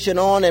meditation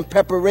on and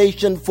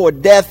preparation for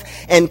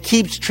death and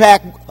keeps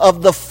track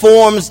of the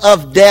forms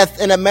of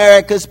death in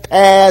America's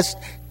past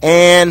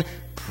and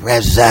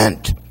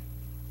present.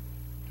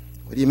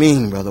 What do you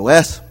mean, Brother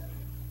West?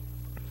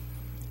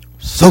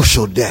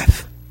 Social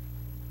death,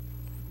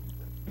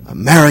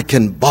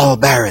 American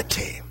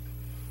barbarity,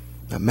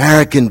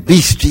 American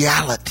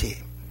bestiality,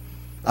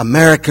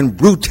 American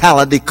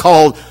brutality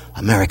called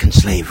American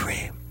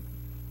slavery.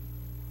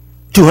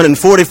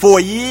 244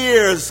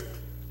 years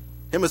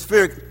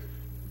hemispheric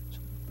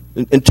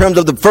in terms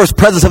of the first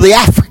presence of the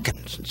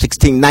Africans,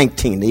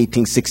 1619 to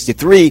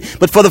 1863.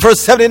 But for the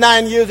first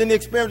 79 years in the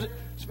experiment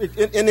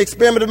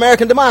of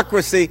American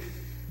democracy,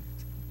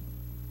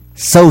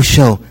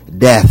 social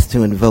death,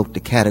 to invoke the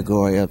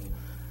category of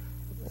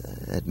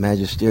that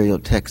magisterial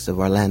text of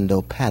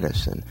Orlando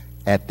Patterson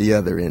at the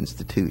other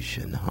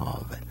institution,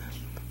 Harvard.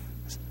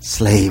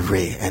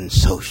 Slavery and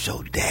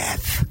social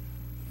death.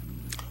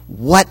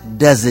 What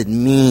does it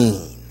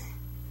mean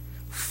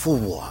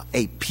for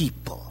a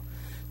people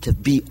to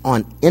be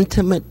on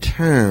intimate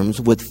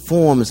terms with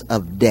forms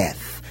of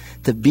death,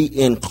 to be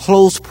in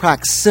close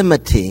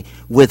proximity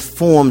with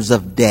forms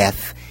of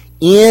death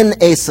in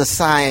a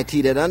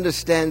society that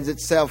understands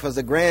itself as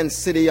a grand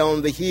city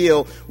on the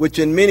hill, which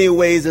in many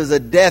ways is a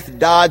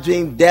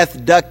death-dodging,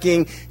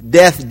 death-ducking,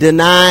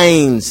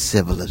 death-denying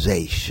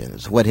civilization?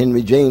 It's what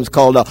Henry James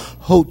called a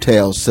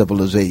hotel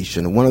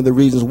civilization. One of the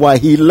reasons why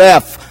he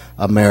left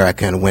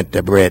America and went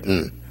to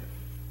Britain.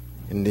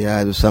 In the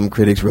eyes of some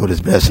critics, wrote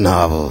his best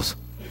novels.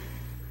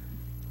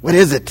 What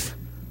is it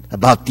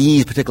about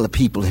these particular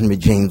people, Henry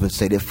James would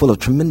say, they're full of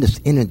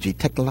tremendous energy,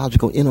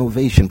 technological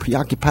innovation,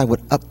 preoccupied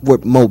with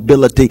upward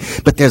mobility,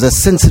 but there's a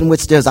sense in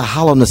which there's a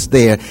hollowness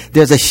there.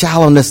 There's a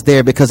shallowness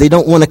there because they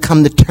don't want to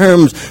come to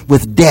terms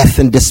with death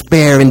and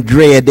despair and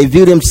dread. They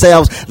view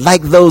themselves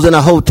like those in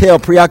a hotel,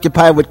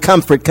 preoccupied with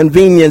comfort,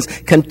 convenience,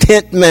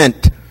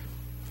 contentment.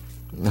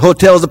 The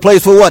hotel is a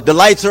place for what? The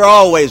lights are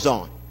always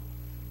on.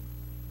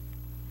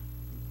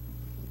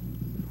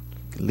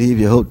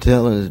 Leave your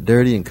hotel and it's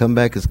dirty and come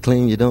back as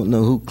clean. You don't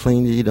know who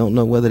cleaned you. You don't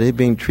know whether they're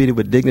being treated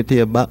with dignity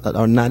about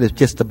or not. It's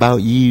just about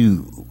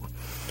you.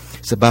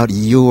 It's about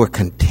your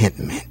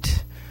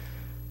contentment.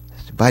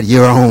 It's about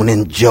your own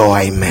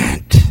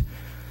enjoyment.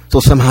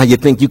 So somehow you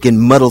think you can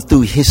muddle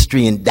through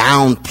history and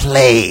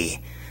downplay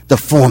the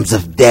forms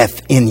of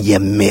death in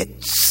your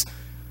midst.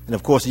 And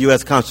of course the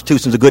U.S.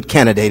 Constitution is a good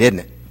candidate, isn't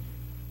it?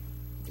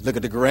 Look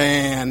at the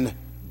grand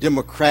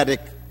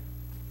democratic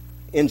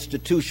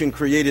institution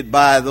created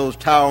by those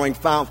towering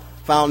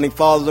founding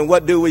fathers, and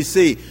what do we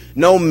see?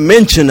 No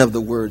mention of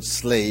the word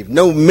slave,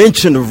 no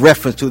mention of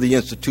reference to the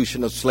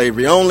institution of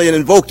slavery, only an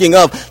invoking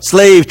of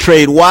slave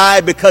trade.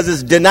 Why? Because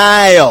it's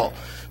denial.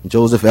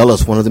 Joseph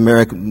Ellis, one of the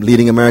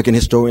leading American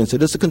historians,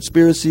 said it's a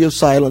conspiracy of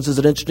silence. It's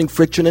an interesting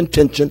friction and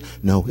tension.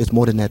 No, it's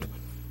more than that.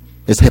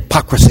 It's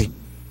hypocrisy.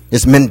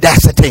 It's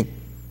mendacity.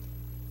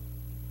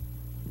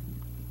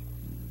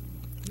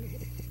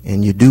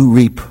 And you do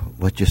reap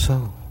what you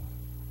sow.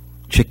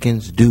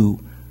 Chickens do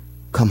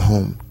come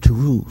home to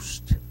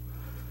roost.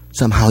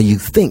 Somehow you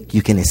think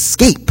you can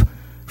escape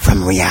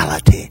from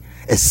reality,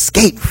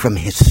 escape from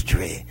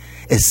history,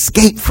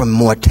 escape from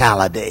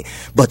mortality.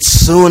 But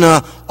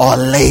sooner or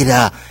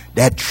later,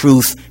 that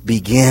truth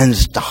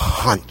begins to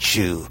haunt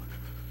you.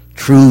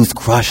 Truth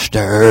crushed to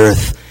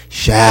earth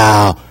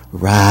shall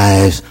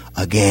rise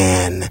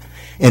again.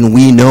 And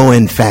we know,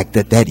 in fact,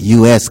 that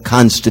U.S.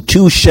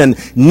 Constitution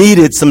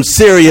needed some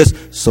serious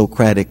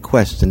Socratic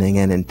questioning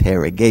and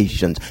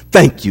interrogations.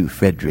 Thank you,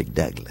 Frederick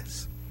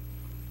Douglass.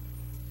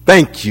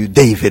 Thank you,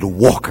 David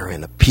Walker,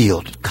 and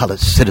appeal to colored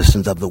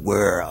citizens of the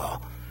world.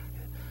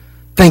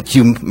 Thank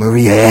you,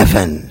 Maria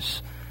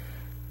Evans.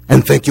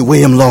 And thank you,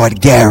 William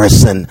Lloyd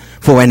Garrison,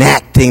 for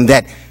enacting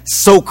that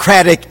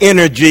Socratic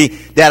energy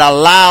that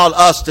allowed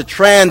us to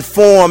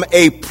transform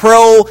a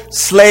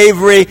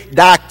pro-slavery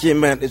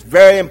document. It's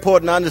very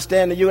important to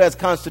understand the U.S.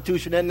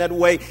 Constitution in that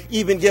way,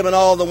 even given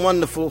all the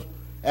wonderful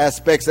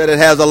aspects that it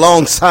has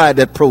alongside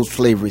that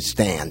pro-slavery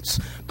stance.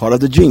 Part of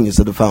the genius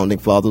of the Founding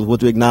Fathers was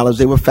to acknowledge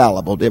they were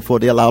fallible, therefore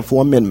they allowed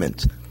for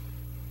amendments.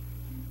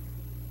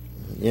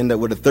 You end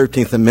up with the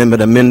 13th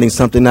Amendment amending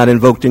something not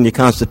invoked in your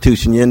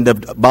Constitution. You end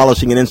up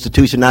abolishing an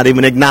institution not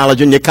even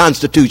acknowledging your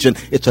Constitution.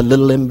 It's a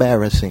little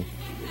embarrassing.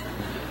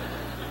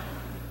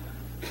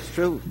 It's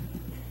true.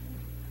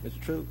 It's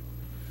true.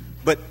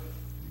 But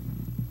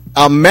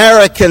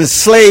American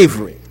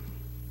slavery,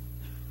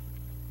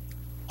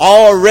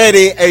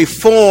 already a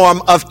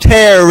form of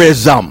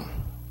terrorism.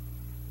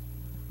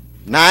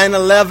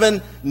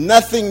 9/11,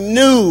 nothing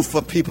new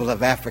for people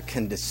of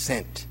African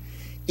descent.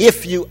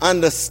 If you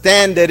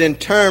understand it in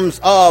terms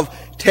of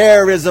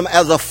terrorism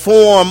as a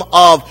form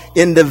of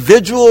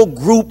individual,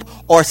 group,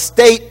 or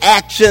state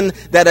action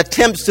that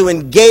attempts to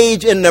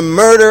engage in the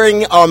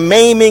murdering or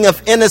maiming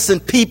of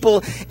innocent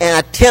people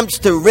and attempts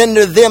to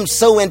render them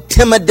so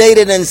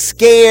intimidated and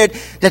scared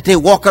that they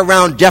walk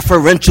around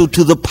deferential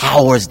to the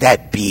powers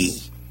that be.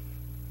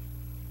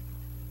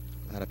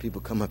 A lot of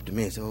people come up to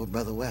me and say, "Oh,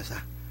 Brother West,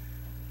 I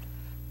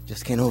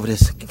just can't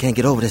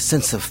get over this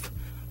sense of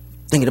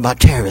thinking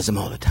about terrorism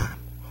all the time."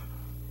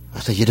 I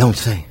said, "You don't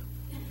say."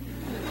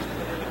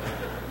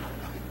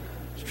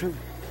 It's true.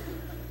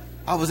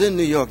 I was in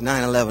New York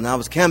 9/11. I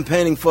was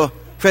campaigning for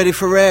Freddie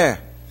Ferrer.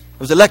 It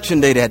was election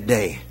day that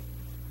day.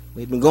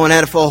 We'd been going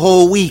at it for a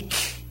whole week.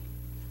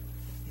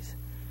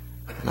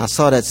 And I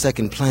saw that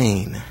second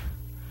plane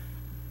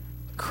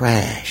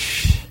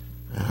crash.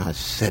 And I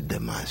said to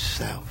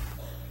myself,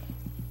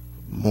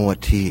 more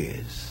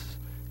tears,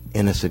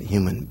 innocent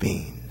human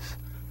beings,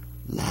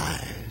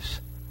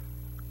 lives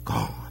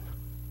gone.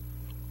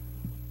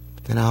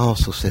 Then I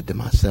also said to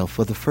myself,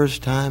 for the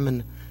first time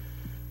in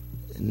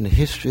the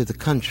history of the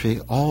country,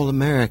 all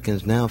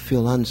Americans now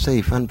feel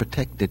unsafe,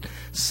 unprotected,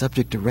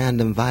 subject to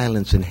random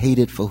violence, and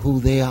hated for who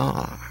they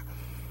are.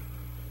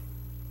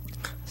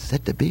 I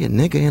said to be a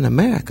nigger in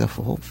America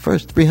for the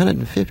first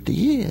 350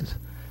 years,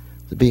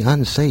 to be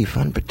unsafe,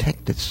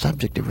 unprotected,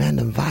 subject to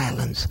random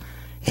violence,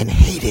 and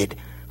hated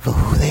for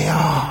who they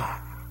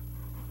are.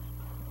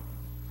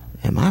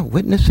 Am I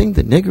witnessing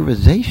the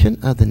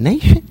niggerization of the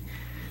nation?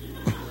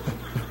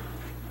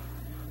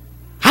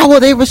 How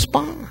will they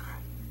respond?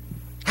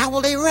 How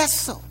will they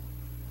wrestle?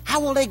 How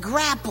will they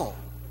grapple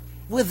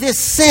with this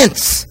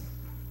sense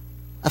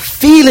of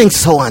feeling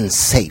so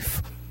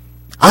unsafe,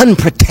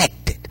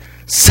 unprotected,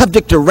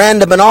 subject to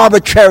random and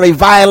arbitrary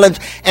violence,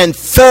 and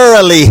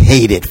thoroughly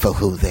hated for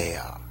who they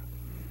are?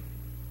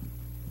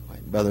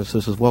 White brothers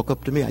and sisters walk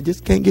up to me. I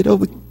just can't get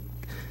over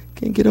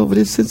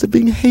this sense of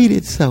being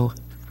hated. So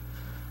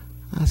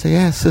I say,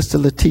 ask Sister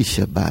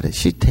Letitia about it.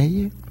 She'd tell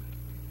you.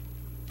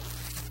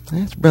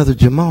 Ask Brother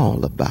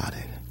Jamal about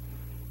it.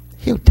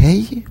 He'll tell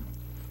you.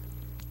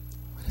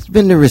 It's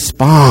been the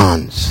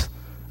response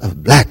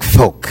of black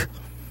folk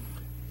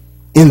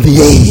in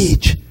the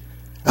age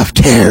of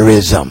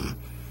terrorism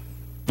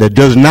that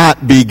does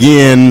not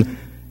begin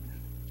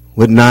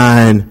with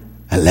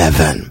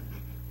 9/11.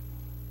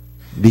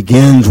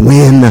 Begins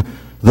when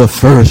the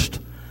first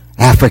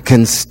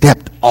Africans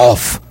stepped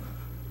off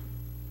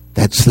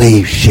that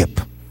slave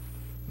ship.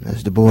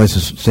 As Du Bois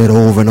has said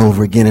over and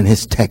over again in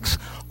his text,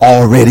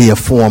 already a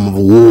form of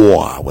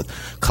war with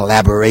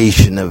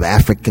collaboration of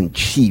African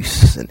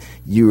chiefs and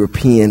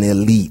European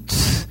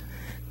elites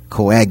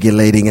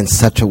coagulating in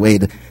such a way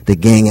to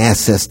gain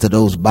access to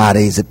those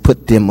bodies that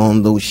put them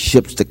on those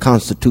ships to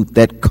constitute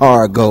that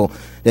cargo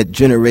that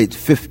generates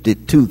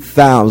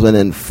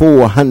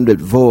 52,400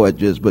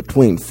 voyages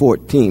between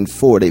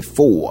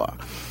 1444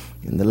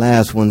 and the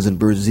last one's in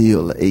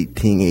Brazil,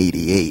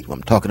 1888.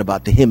 I'm talking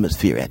about the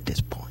hemisphere at this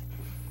point.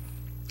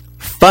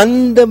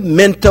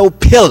 Fundamental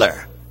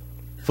pillar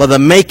for the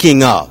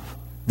making of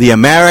the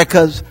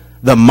Americas,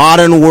 the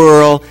modern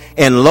world,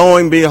 and lo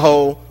and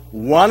behold,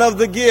 one of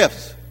the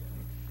gifts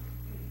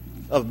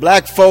of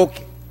black folk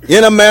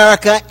in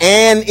America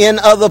and in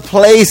other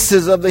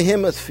places of the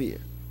hemisphere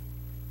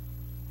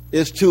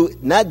is to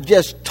not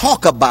just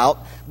talk about,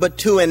 but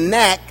to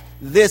enact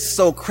this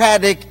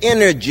Socratic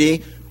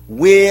energy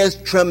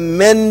with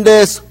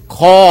tremendous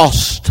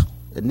cost.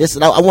 And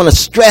I want to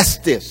stress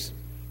this.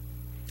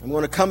 I'm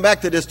going to come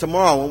back to this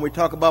tomorrow when we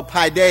talk about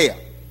paideia,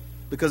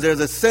 because there's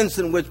a sense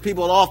in which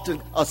people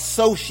often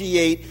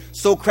associate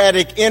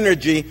Socratic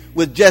energy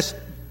with just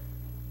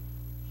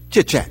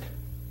chit-chat,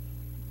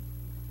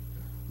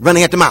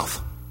 running at the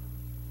mouth,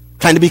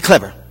 trying to be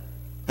clever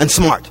and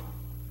smart,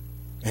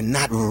 and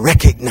not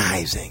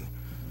recognizing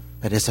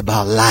that it's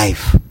about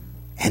life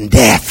and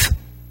death.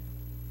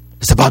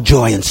 It's about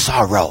joy and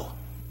sorrow.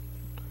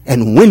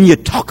 And when you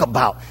talk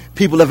about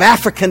people of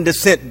African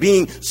descent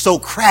being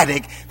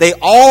Socratic, they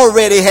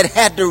already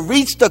had to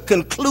reach the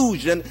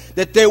conclusion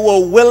that they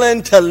were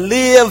willing to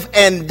live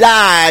and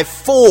die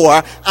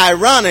for,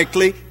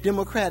 ironically,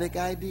 democratic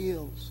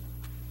ideals.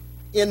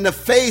 In the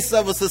face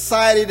of a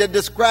society that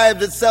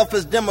describes itself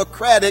as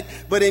democratic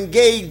but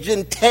engaged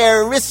in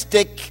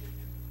terroristic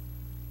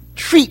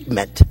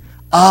treatment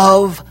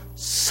of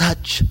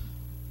such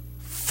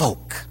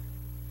folk.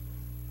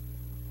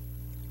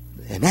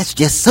 And that's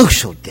just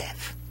social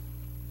death.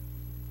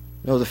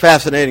 You know, the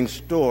fascinating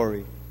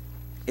story,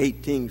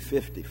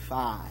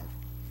 1855,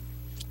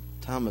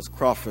 Thomas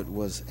Crawford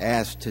was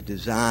asked to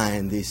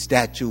design the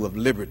Statue of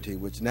Liberty,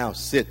 which now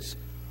sits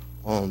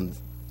on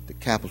the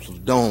Capitol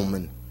Dome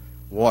in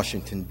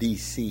Washington,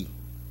 D.C.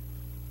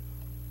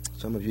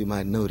 Some of you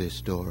might know this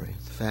story.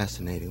 It's a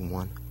fascinating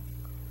one.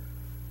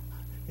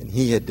 And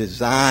he had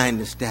designed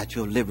the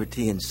Statue of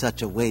Liberty in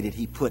such a way that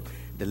he put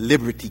the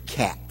Liberty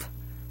cap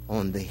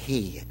on the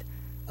head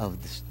of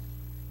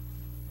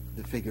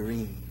the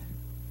figurine.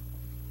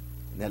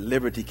 And that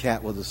Liberty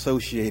cap was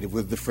associated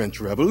with the French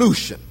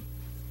Revolution.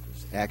 It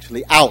was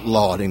actually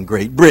outlawed in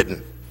Great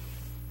Britain.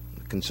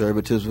 The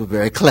conservatives were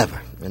very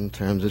clever in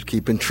terms of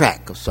keeping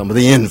track of some of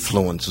the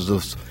influences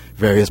of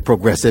various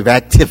progressive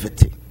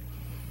activity.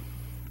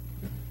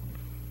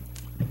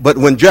 But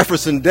when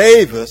Jefferson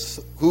Davis,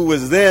 who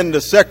was then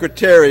the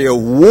Secretary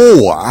of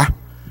War,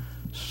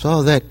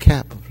 saw that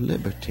cap of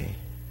liberty,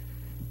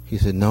 he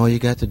said, no, you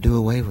got to do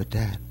away with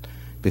that.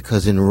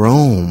 Because in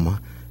Rome,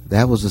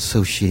 that was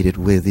associated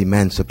with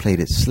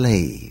emancipated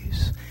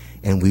slaves.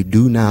 And we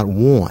do not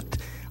want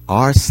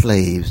our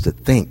slaves to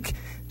think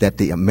that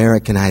the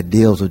American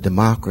ideals of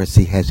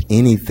democracy has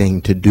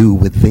anything to do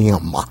with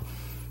them.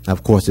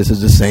 Of course, this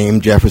is the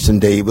same Jefferson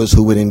Davis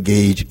who would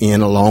engage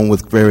in, along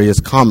with various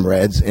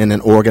comrades, in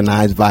an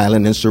organized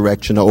violent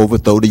insurrection to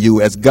overthrow the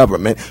U.S.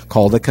 government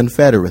called the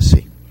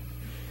Confederacy.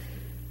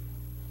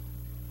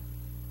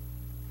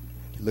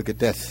 Look at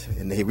that,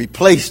 and they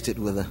replaced it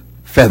with a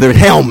feathered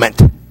helmet.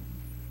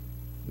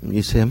 And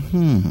you say,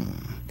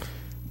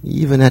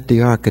 even at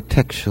the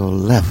architectural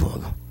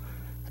level,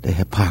 the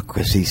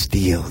hypocrisy's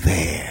still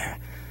there.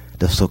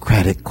 The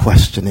Socratic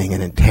questioning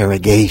and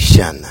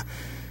interrogation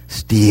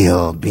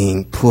still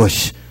being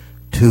pushed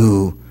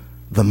to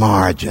the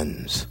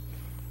margins.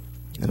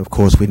 And of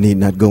course, we need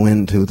not go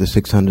into the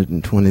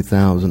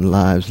 620,000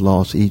 lives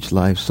lost, each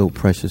life so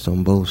precious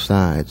on both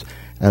sides,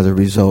 as a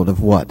result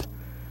of what?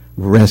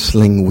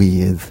 Wrestling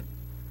with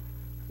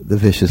the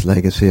vicious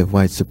legacy of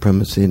white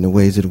supremacy and the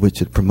ways in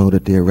which it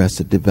promoted the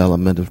arrested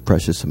development of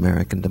precious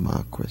American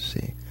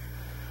democracy.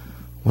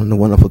 One of the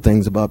wonderful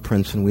things about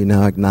Princeton we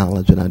now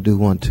acknowledge, and I do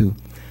want to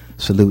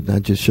salute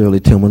not just Shirley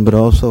Tillman, but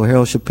also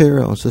Harold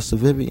Shapiro and Sister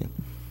Vivian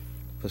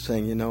for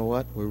saying, you know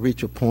what, we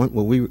reach a point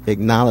where we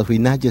acknowledge we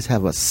not just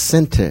have a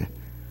center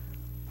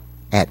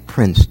at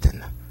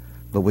Princeton,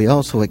 but we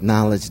also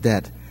acknowledge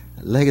that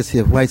legacy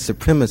of white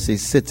supremacy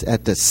sits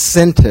at the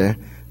center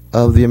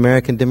of the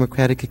American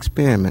democratic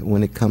experiment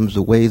when it comes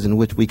to ways in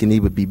which we can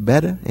either be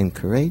better and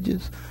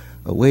courageous,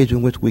 or ways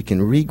in which we can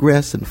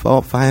regress and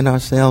find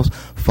ourselves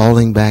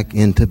falling back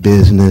into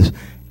business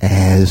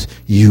as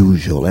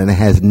usual. And it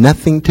has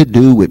nothing to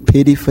do with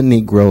pity for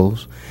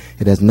Negroes.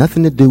 It has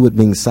nothing to do with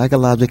being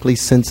psychologically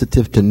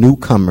sensitive to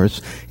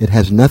newcomers. It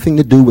has nothing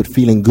to do with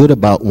feeling good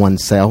about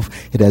oneself.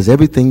 It has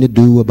everything to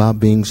do about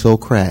being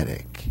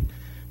Socratic.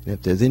 And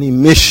if there's any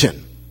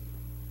mission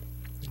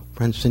of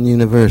Princeton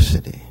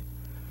University,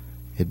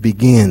 it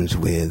begins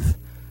with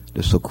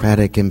the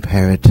Socratic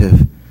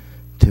imperative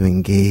to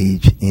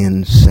engage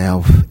in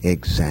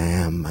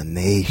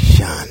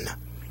self-examination.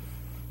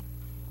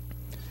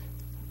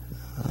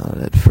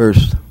 That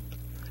first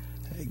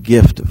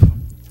gift of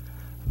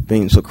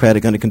being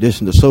Socratic under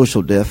conditions of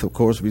social death, of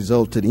course,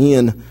 resulted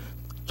in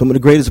some of the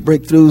greatest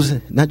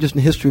breakthroughs, not just in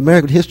the history of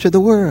America, but history of the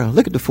world.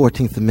 Look at the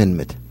 14th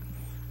Amendment.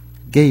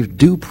 It gave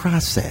due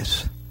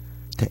process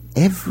to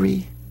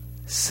every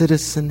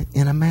citizen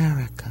in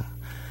America.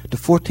 The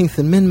 14th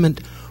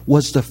Amendment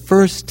was the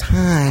first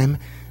time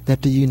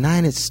that the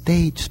United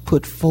States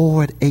put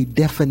forward a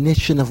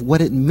definition of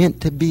what it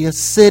meant to be a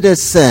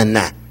citizen.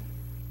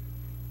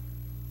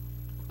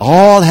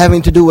 All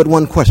having to do with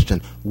one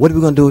question. What are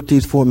we going to do with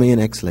these 4 million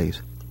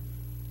ex-slaves?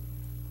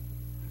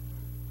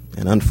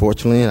 And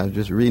unfortunately, I was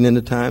just reading in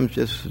the Times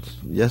just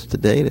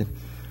yesterday that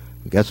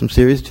we got some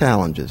serious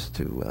challenges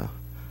to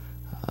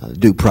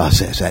due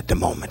process at the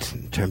moment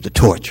in terms of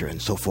torture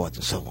and so forth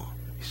and so on.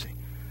 You see.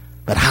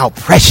 But how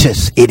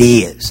precious it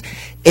is.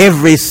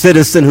 Every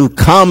citizen who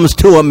comes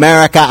to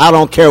America, I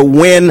don't care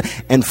when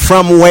and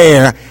from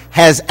where,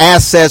 has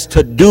access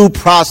to due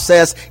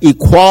process,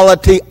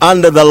 equality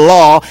under the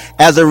law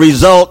as a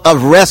result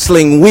of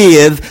wrestling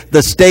with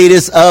the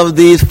status of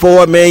these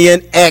 4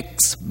 million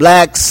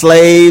ex-black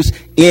slaves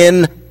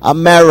in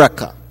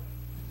America.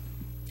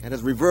 It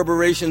has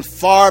reverberations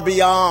far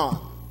beyond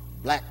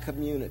black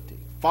community,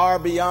 far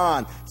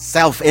beyond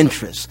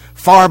self-interest,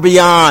 far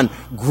beyond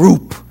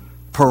group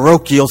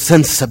parochial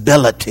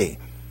sensibility.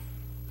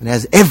 It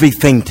has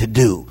everything to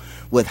do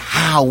with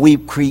how we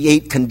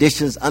create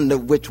conditions under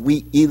which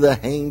we either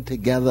hang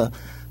together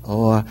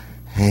or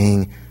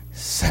hang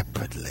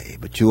separately.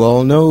 But you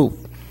all know,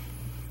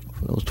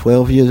 for those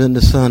 12 years in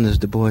the sun, as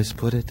Du Bois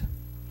put it,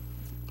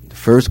 the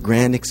first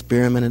grand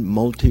experiment in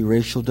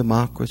multiracial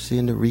democracy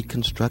in the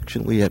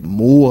Reconstruction, we had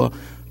more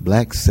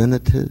black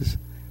senators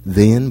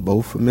then,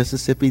 both from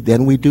Mississippi,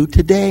 than we do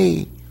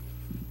today.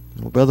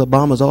 Well, Brother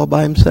Obama's all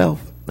by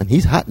himself, and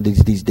he's hot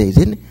these days,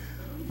 isn't he?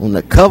 On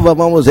the cover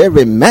of almost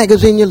every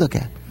magazine you look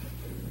at.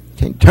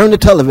 Can't turn the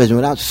television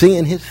without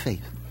seeing his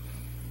face.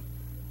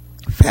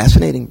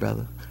 Fascinating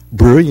brother.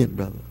 Brilliant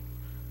brother.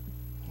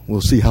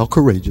 We'll see how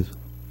courageous.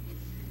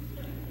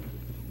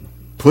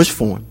 Push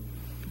for him.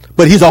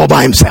 But he's all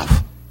by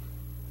himself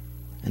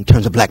in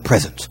terms of black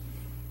presence.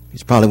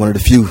 He's probably one of the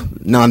few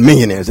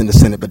non-millionaires in the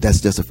Senate, but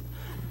that's just a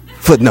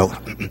footnote.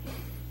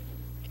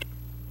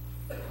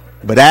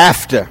 But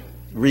after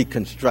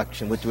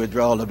Reconstruction, with the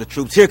withdrawal of the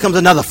troops, here comes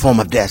another form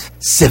of death,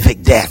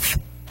 civic death.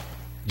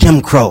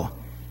 Jim Crow,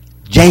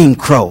 Jane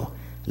Crow,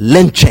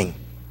 lynching.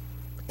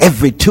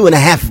 Every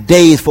 2.5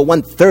 days for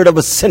 1/3 of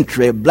a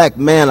century, a black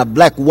man, a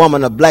black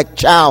woman, a black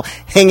child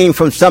hanging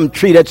from some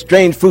tree. That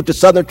strange fruit the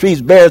southern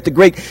trees bears, the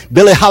great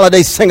Billie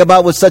Holiday sang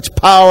about with such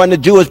power, and the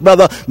Jewish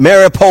brother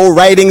Maripol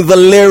writing the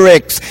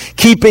lyrics,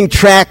 keeping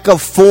track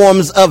of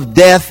forms of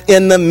death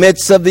in the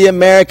midst of the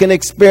American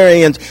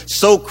experience.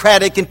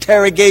 Socratic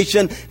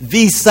interrogation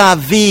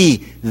vis-a-vis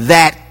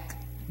that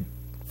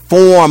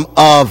form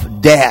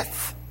of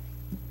death.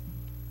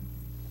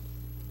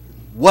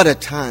 What a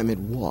time it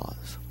was.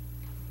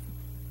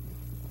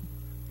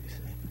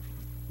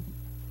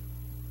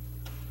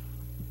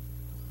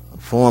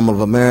 Form of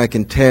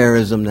American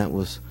terrorism that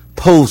was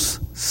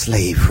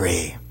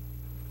post-slavery,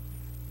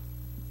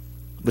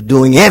 but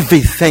doing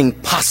everything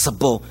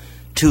possible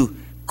to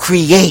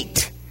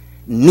create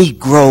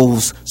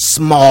Negroes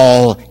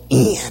small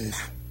n.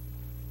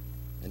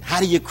 And how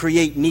do you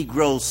create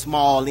Negroes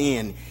small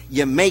n?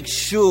 You make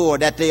sure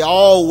that they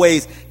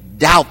always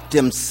doubt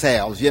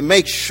themselves. You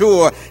make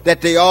sure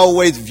that they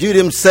always view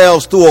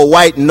themselves through a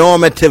white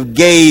normative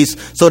gaze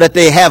so that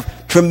they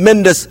have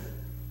tremendous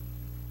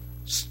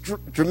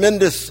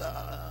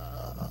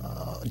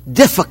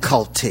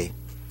difficulty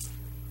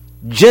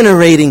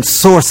generating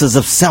sources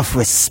of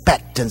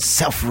self-respect and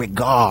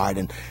self-regard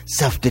and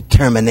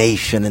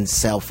self-determination and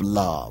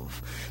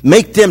self-love.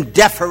 Make them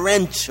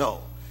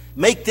deferential.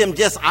 Make them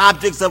just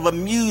objects of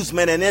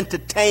amusement and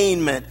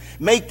entertainment.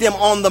 Make them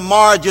on the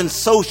margins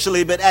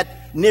socially, but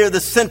near the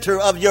center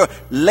of your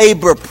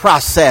labor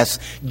process.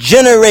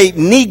 Generate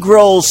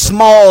Negroes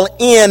small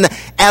n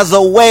as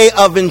a way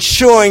of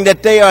ensuring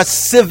that they are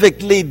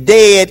civically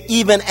dead,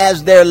 even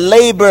as their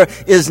labor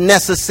is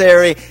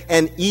necessary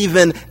and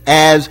even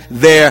as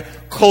their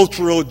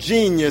cultural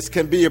genius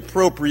can be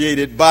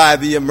appropriated by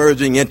the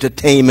emerging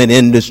entertainment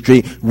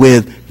industry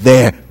with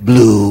their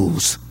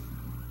blues.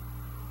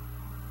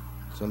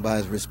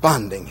 Somebody's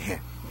responding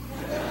here.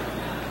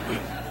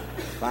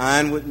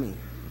 Fine with me.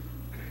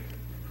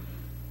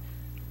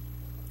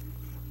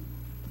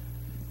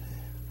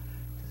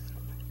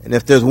 And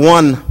if there's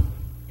one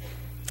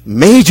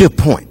major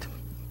point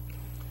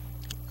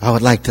I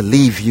would like to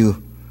leave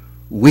you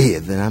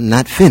with, and I'm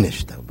not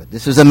finished though, but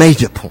this is a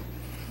major point.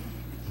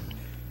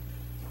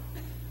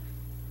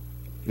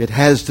 It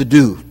has to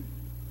do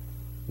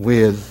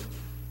with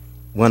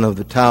one of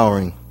the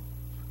towering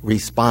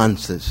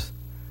responses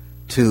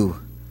to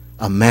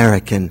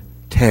American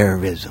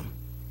terrorism.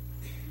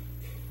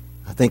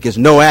 I think it's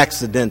no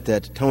accident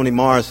that Toni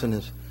Morrison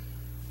has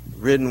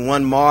written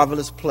one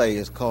marvelous play.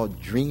 It's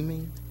called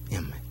Dreaming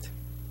Emmett.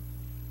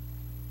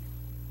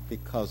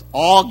 Because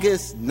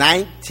August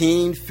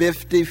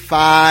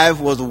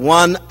 1955 was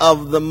one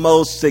of the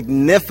most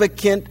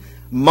significant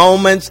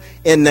moments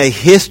in the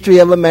history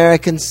of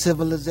American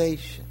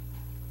civilization.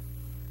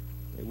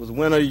 It was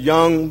when a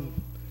young,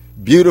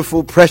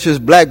 beautiful, precious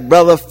black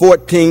brother,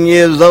 14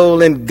 years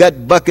old in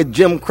gut bucket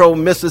Jim Crow,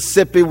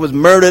 Mississippi, was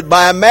murdered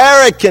by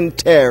American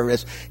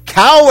terrorists,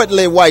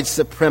 cowardly white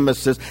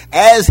supremacists,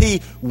 as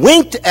he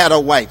winked at a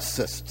white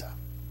sister.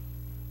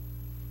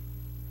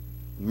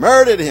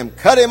 Murdered him,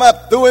 cut him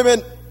up, threw him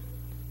in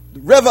the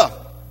river.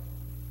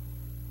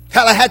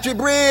 Tallahatchie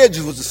Bridge,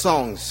 was the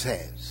song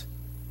says.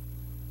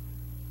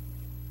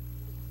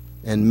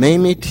 And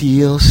Mamie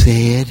Till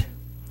said,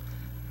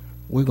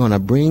 we're going to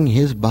bring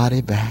his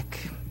body back.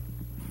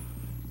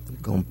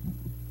 We're going to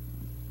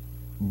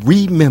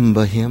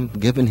remember him,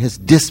 given his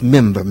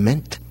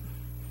dismemberment.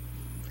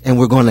 And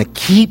we're going to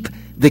keep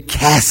the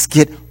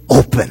casket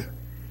open.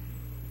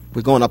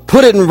 We're going to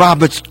put it in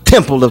Robert's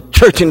Temple of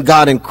Church in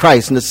God in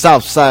Christ in the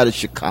south side of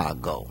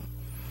Chicago.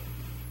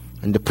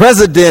 And the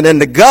president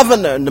and the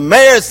governor and the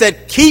mayor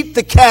said, keep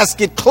the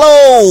casket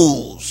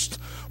closed.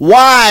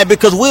 Why?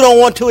 Because we don't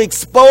want to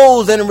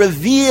expose and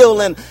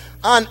reveal and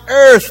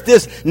unearth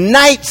this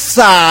night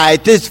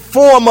side, this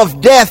form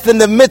of death in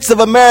the midst of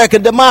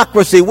American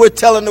democracy. We're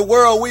telling the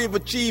world we've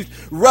achieved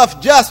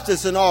rough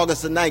justice in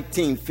August of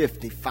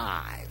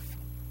 1955.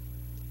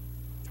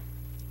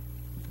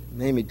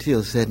 Mamie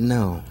Till said,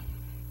 no.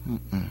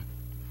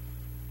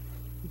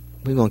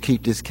 We're going to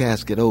keep this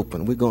casket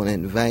open. We're going to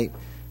invite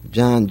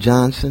John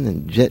Johnson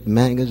and Jet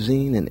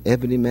Magazine and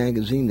Ebony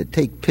Magazine to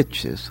take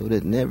pictures so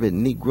that in every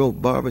Negro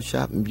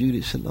barbershop and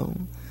beauty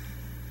salon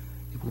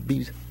it will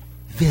be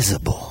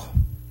visible.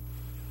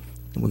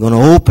 And we're going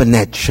to open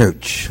that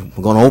church.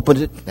 We're going to open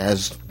it,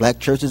 as black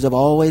churches have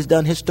always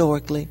done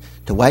historically,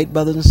 to white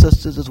brothers and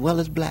sisters as well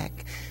as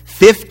black.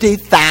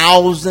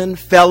 50,000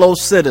 fellow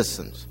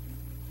citizens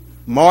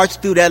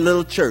marched through that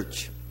little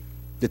church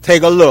to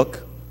take a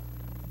look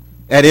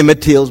at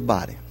Emmett Till's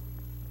body.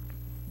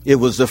 It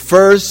was the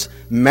first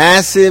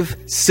massive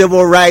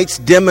civil rights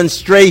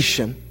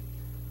demonstration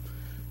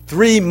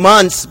 3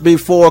 months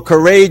before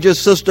courageous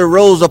Sister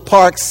Rosa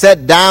Parks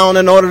sat down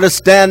in order to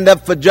stand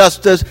up for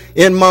justice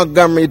in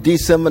Montgomery,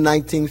 December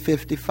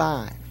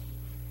 1955.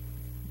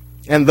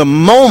 And the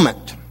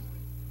moment,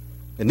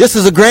 and this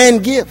is a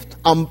grand gift,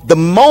 the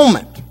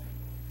moment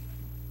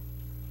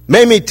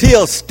Mamie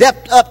Till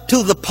stepped up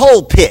to the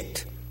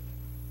pulpit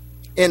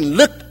and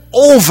looked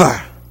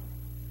over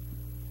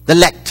the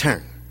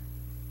lectern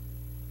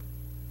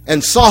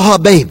and saw her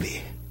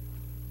baby.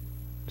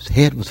 His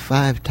head was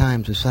 5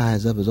 times the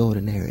size of his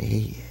ordinary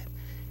head.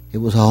 It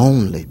was her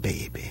only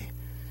baby.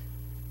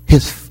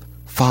 His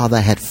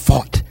father had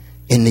fought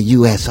in the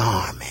U.S.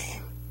 Army.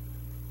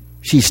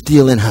 She's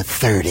still in her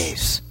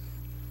 30s.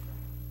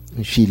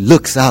 And she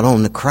looks out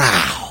on the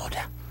crowd.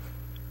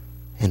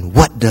 And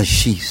what does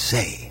she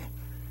say?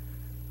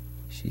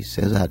 She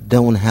says, I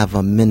don't have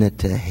a minute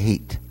to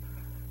hate.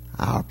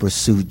 I'll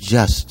pursue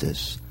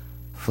justice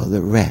for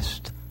the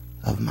rest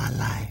of my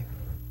life.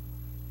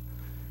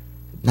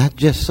 Not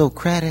just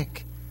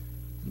Socratic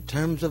in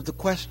terms of the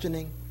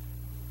questioning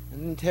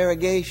and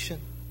interrogation.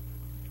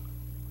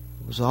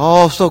 It was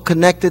also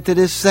connected to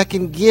this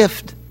second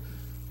gift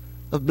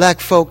of black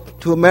folk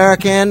to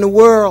America and the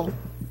world.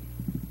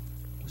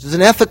 This is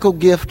an ethical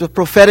gift of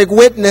prophetic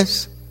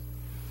witness.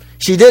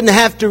 She didn't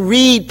have to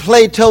read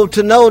Plato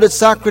to know that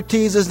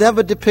Socrates is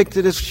never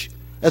depicted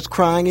as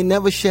crying. He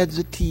never sheds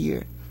a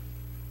tear.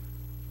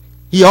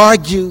 He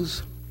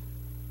argues,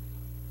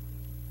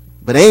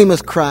 but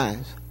Amos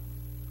cries.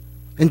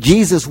 And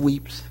Jesus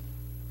weeps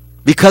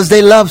because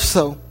they love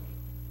so.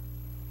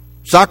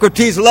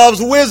 Socrates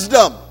loves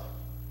wisdom.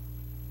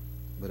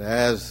 But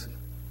as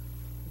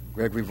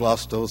Gregory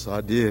Vlastos,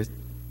 our dear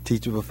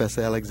teacher,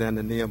 Professor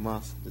Alexander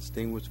Neamos,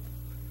 distinguished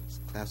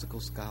classical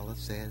scholar,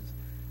 says,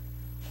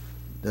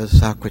 does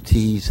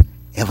Socrates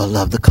ever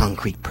love the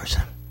concrete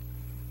person?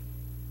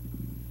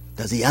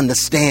 Does he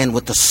understand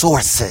what the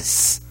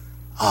sources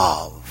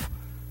of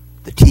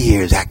the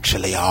tears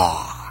actually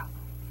are?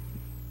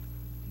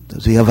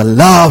 Does he ever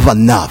love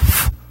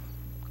enough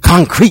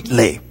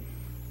concretely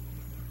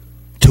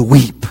to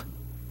weep?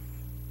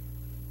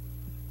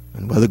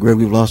 And whether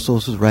Gregory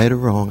Vlastos is right or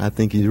wrong, I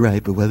think he's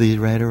right, but whether he's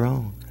right or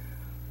wrong,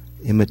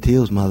 Emmett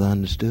Till's mother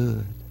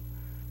understood.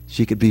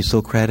 She could be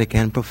Socratic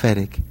and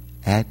prophetic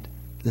at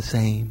the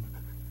same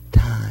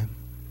time.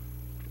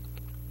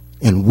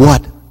 And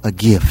what a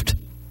gift.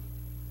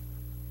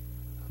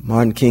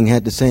 Martin King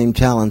had the same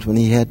challenge when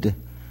he had to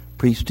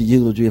preached the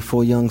eulogy of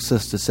 4 young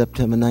sisters,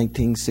 September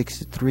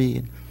 1963.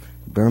 And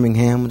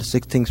Birmingham, the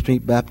 16th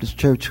Street Baptist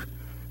Church,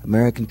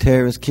 American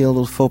terrorists killed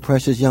those 4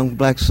 precious young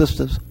black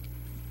sisters.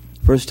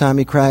 First time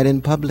he cried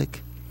in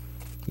public.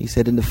 He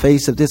said, in the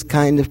face of this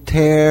kind of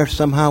terror,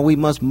 somehow we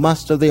must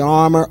muster the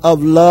armor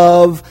of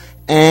love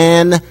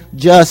and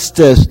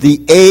justice.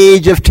 The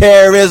age of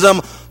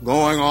terrorism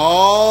going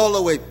all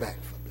the way back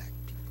for black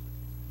people.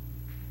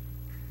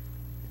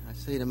 I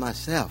say to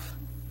myself,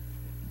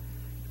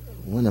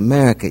 when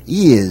America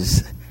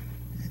is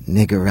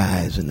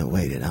niggerized in the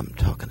way that I'm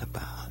talking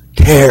about,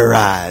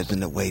 terrorized in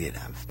the way that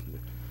I've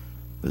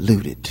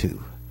alluded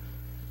to,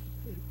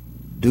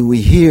 do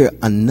we hear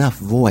enough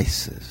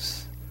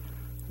voices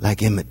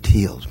like Emmett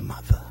Till's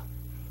mother?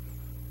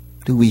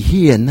 Do we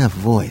hear enough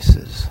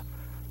voices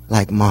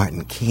like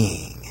Martin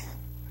King?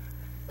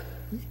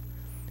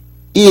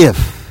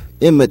 If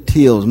Emmett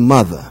Till's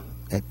mother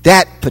at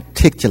that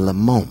particular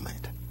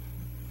moment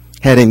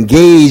had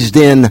engaged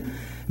in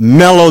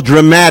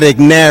melodramatic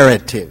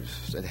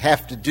narratives that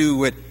have to do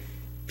with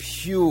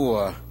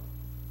pure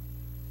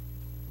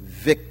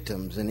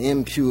victims and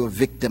impure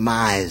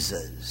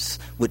victimizers,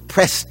 with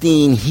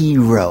pristine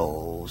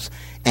heroes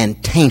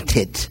and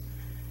tainted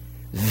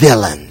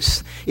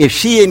villains. If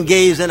she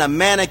engaged in a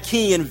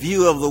Manichaean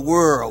view of the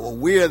world, well,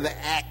 we're the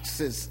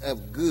axis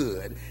of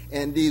good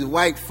and these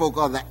white folk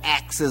are the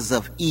axis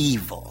of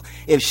evil.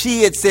 If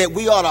she had said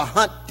we ought to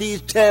hunt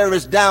these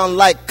terrorists down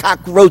like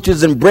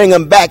cockroaches and bring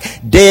them back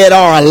dead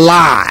or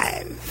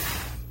alive.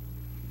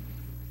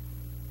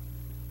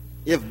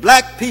 If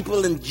black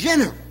people in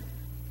general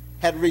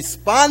had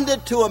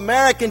responded to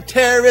American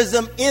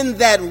terrorism in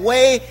that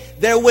way,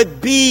 there would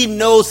be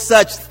no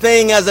such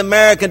thing as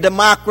American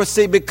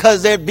democracy,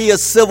 because there'd be a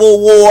civil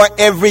war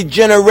every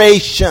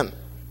generation. In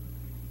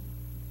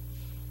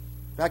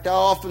fact, I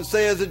often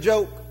say as a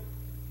joke,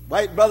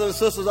 white brothers and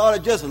sisters ought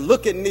to just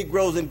look at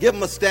Negroes and give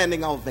them a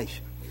standing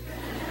ovation.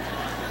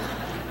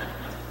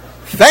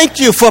 Thank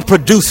you for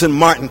producing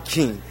Martin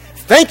King.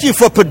 Thank you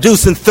for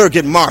producing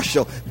Thurgood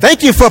Marshall.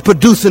 Thank you for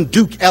producing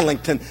Duke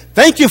Ellington.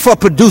 Thank you for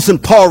producing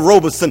Paul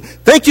Robeson.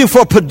 Thank you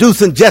for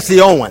producing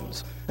Jesse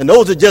Owens. And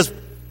those are just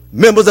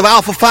members of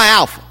Alpha Phi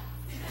Alpha.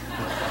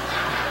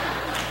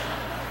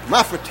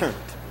 My fraternity.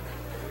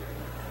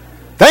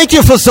 Thank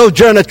you for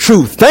Sojourner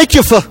Truth. Thank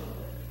you for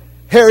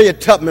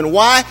Harriet Tubman.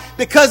 Why?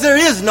 Because there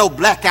is no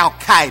black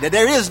Al-Qaeda.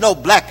 There is no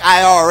black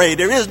IRA.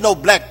 There is no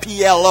black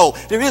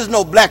PLO. There is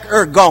no black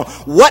Ergon.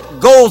 What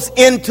goes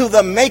into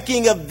the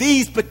making of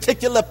these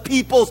particular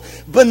peoples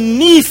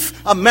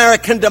beneath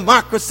American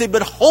democracy,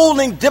 but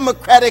holding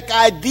democratic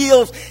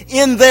ideals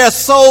in their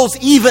souls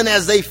even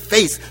as they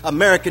face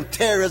American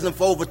terrorism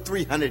for over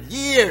 300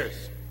 years?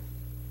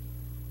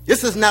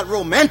 This is not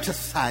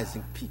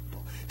romanticizing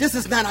people. This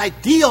is not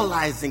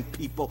idealizing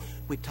people.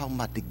 We're talking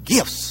about the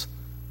gifts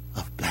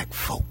of black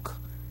folk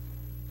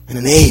in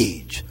an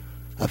age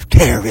of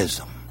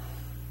terrorism.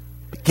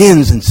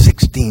 Begins in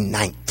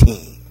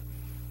 1619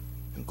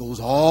 and goes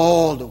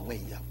all the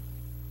way up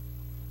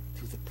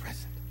to the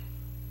present.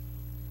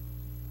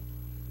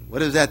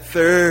 What is that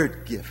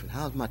third gift? And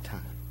how's my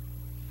time?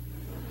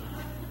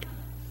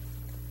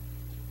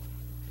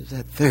 What is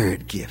that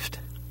third gift?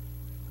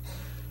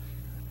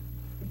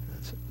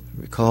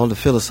 Recall the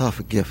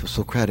philosophic gift of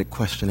Socratic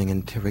questioning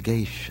and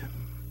interrogation.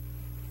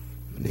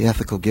 The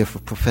ethical gift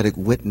of prophetic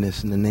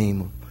witness in the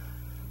name of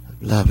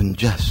love and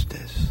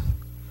justice.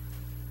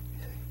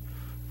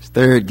 His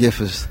third gift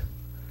is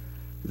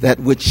that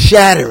which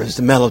shatters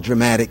the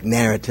melodramatic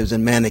narratives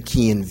and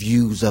Manichaean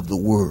views of the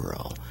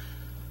world.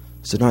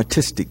 It's an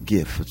artistic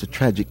gift. It's a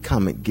tragic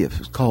comic gift.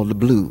 It's called the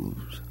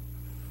blues.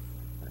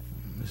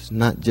 It's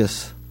not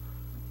just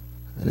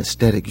an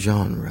aesthetic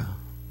genre.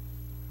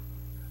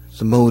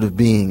 It's a mode of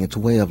being. It's a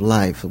way of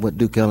life. What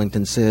Duke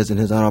Ellington says in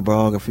his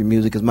autobiography,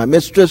 "Music is my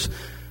mistress."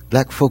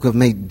 Black folk have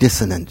made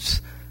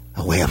dissonance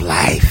a way of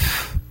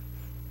life.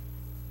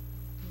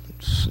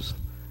 It's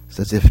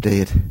as if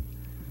they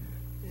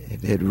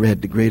had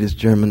read the greatest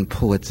German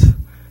poet's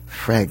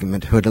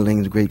fragment,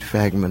 Hölderlin's great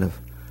fragment of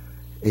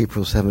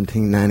April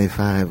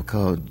 1795,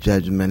 called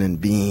Judgment and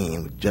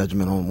Being, with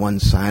judgment on one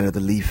side of the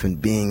leaf and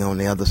being on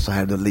the other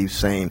side of the leaf,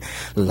 saying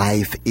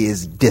life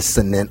is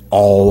dissonant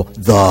all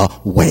the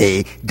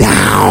way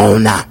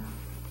down.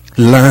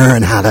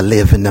 Learn how to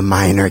live in the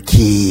minor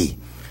key.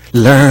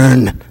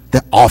 Learn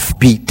the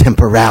offbeat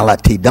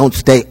temporality. Don't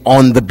stay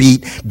on the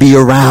beat, be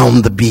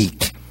around the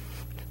beat.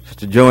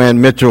 Sister Joanne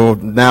Mitchell,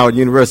 now at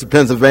University of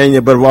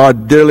Pennsylvania, but our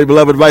dearly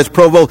beloved Vice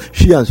Provost,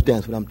 she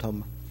understands what I'm talking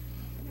about.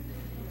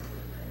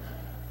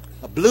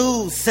 A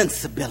blues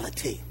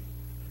sensibility,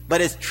 but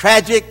it's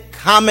tragic,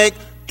 comic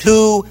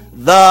to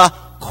the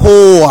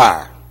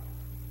core.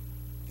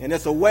 And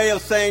it's a way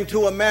of saying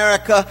to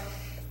America,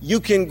 you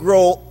can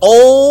grow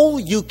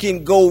old, you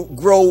can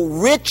grow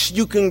rich,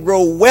 you can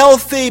grow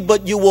wealthy,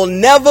 but you will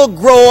never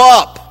grow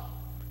up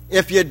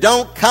if you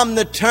don't come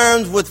to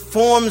terms with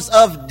forms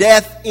of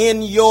death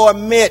in your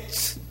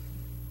midst.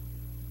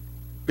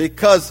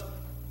 Because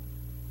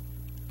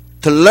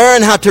to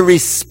learn how to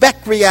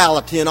respect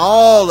reality in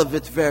all of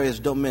its various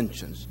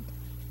dimensions,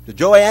 the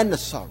joy and the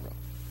sorrow,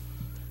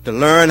 to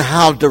learn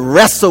how to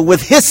wrestle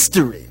with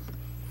history,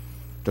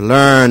 to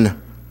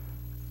learn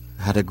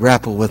how to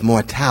grapple with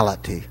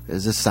mortality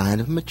is a sign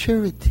of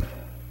maturity.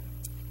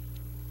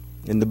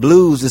 And the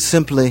blues is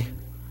simply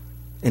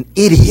an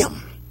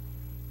idiom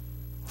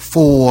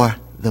for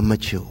the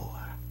mature.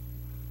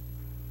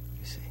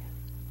 You see,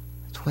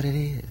 that's what it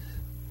is.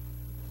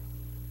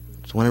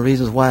 It's one of the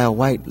reasons why a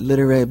white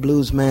literary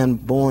blues man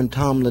born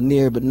Tom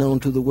Lanier but known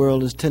to the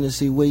world as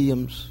Tennessee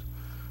Williams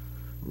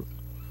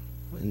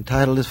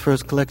entitled his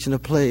first collection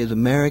of plays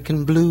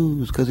American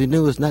Blues, because he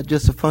knew it's not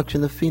just a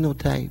function of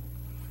phenotype.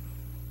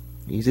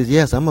 He says,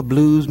 yes, I'm a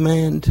blues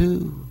man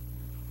too.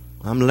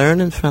 I'm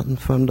learning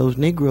from those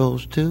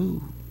Negroes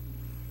too,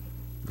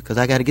 because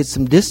I got to get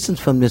some distance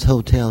from this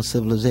hotel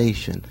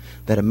civilization.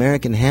 That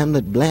American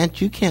Hamlet,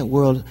 Blanche, you can't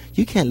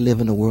live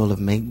in a world of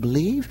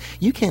make-believe.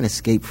 You can't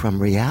escape from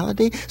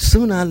reality.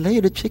 Sooner or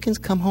later, chickens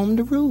come home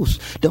to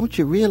roost. Don't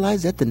you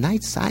realize that the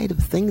night side of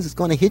things is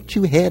going to hit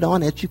you head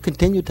on as you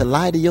continue to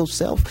lie to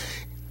yourself,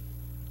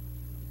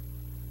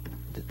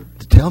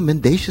 to tell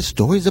mendacious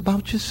stories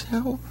about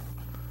yourself?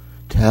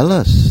 Tell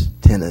us,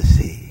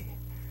 Tennessee.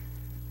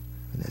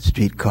 That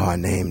Streetcar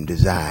Named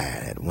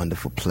Desire, that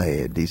wonderful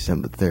play of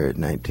December 3rd,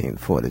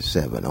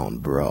 1947 on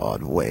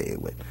Broadway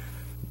with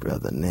a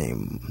brother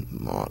named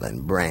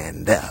Marlon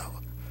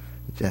Brando,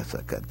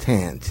 Jessica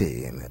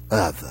Tanti, and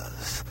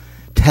others,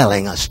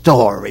 telling a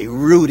story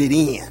rooted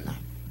in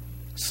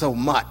so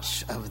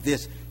much of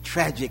this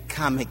tragic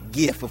comic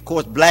gift. Of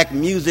course, black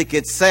music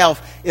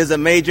itself is a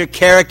major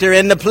character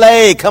in the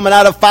play, coming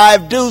out of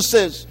Five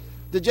Deuces,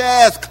 the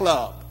jazz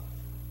club,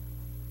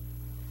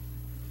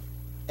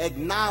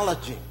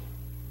 acknowledging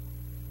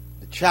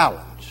the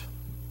challenge,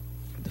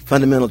 the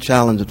fundamental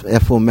challenge that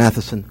F.O.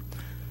 Matheson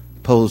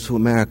posed to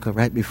America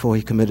right before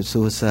he committed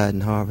suicide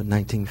in Harvard in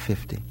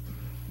 1950.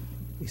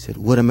 He said,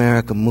 would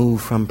America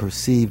move from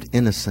perceived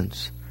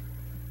innocence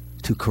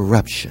to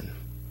corruption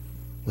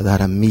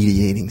without a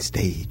mediating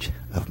stage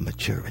of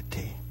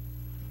maturity?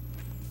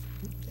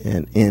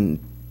 And in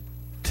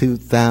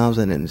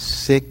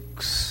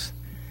 2006,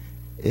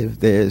 if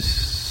there's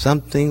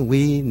something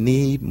we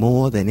need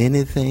more than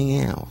anything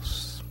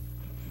else,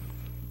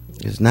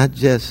 it's not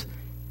just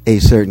a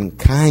certain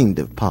kind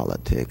of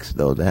politics,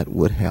 though that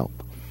would help,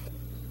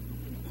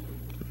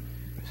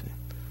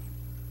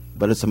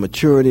 but it's a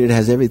maturity that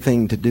has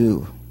everything to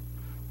do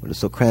with a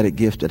Socratic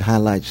gift that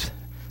highlights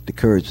the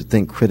courage to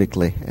think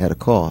critically at a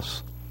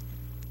cost,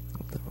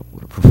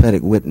 with a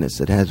prophetic witness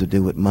that has to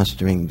do with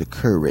mustering the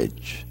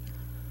courage,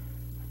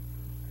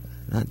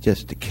 not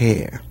just to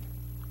care,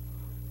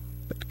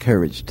 but the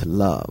courage to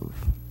love.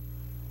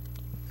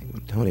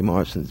 Toni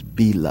Morrison's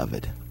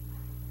Beloved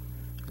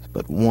is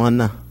but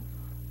one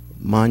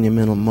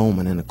monumental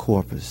moment in the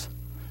corpus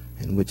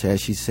in which, as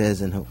she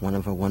says in one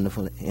of her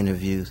wonderful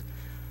interviews,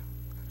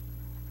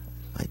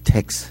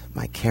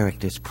 my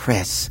characters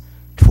press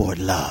toward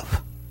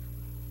love.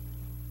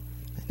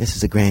 And this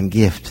is a grand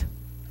gift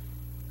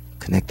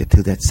connected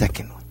to that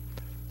second one,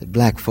 that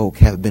black folk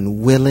have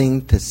been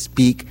willing to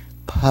speak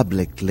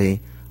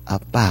publicly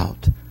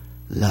about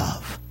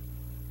love.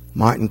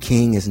 Martin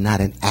King is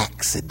not an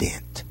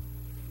accident.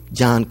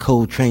 John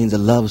Coltrane's A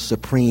Love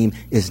Supreme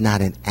is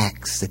not an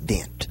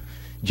accident.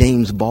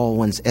 James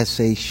Baldwin's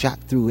essay shot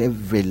through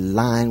every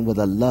line with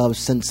a love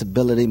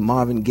sensibility.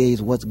 Marvin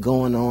Gaye's What's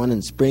Going On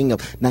in spring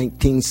of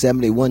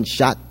 1971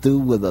 shot through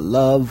with a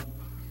love.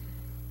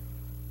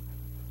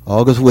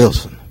 August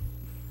Wilson,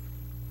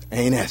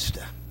 Aunt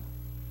Esther,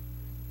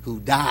 who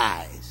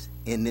dies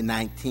in the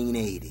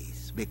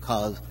 1980s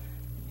because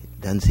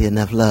it doesn't see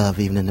enough love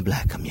even in the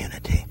black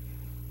community.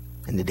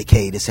 And the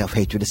decay, the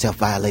self-hatred, the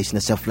self-violation,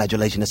 the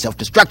self-flagellation, the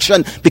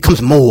self-destruction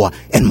becomes more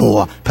and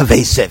more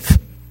pervasive.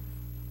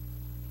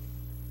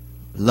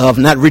 Love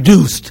not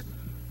reduced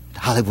to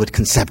Hollywood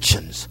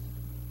conceptions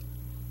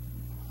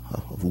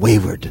of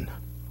wayward and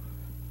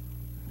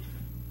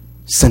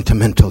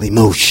sentimental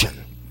emotion,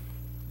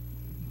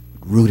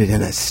 rooted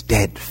in a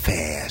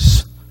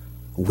steadfast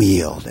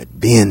will that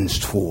bends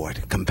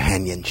toward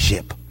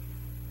companionship.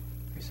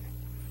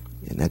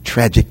 In that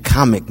tragic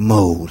comic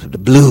mode of the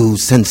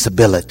blues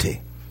sensibility,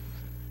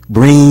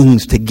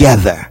 brings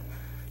together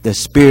the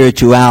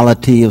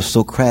spirituality of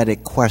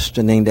Socratic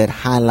questioning that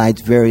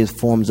highlights various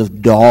forms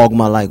of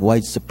dogma like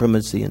white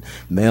supremacy and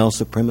male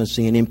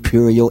supremacy and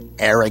imperial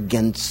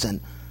arrogance and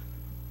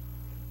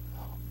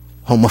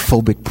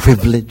homophobic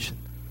privilege,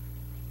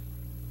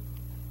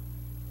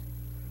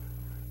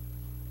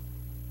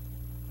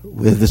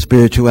 with the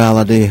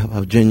spirituality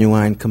of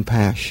genuine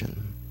compassion.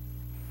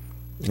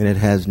 And it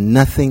has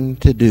nothing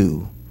to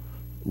do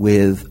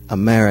with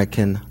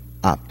American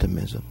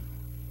optimism.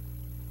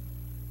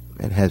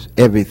 It has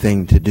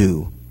everything to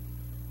do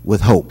with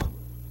hope,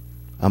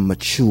 a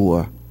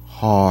mature,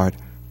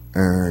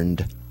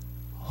 hard-earned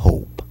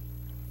hope.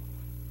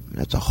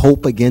 That's a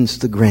hope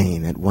against the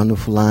grain, that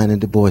wonderful line in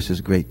Du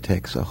Bois's great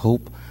text, a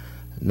hope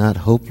not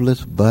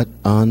hopeless but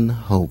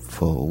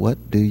unhopeful.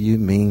 What do you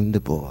mean,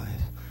 Du Bois?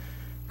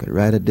 Could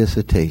write a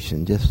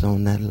dissertation just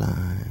on that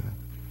line.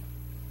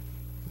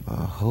 A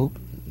hope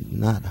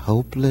not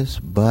hopeless,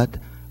 but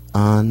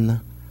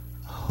unhopeful.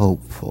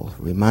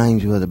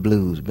 Reminds you of the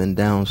blues. Been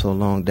down so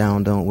long,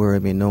 down don't worry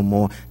me no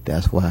more.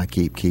 That's why I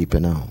keep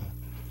keeping on.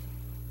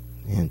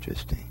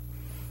 Interesting.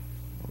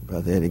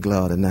 Brother Eddie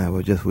Glaude and I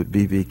were just with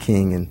B.B.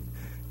 King in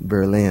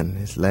Berlin,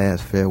 his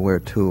last farewell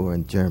tour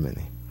in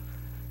Germany.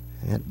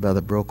 And that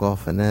brother broke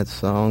off in that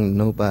song,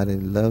 "Nobody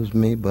Loves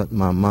Me But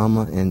My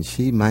Mama, and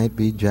She Might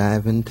Be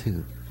Jiving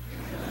Too."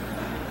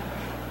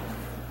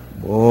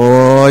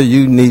 Boy,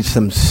 you need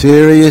some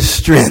serious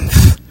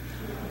strength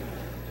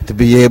to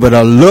be able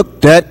to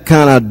look that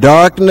kind of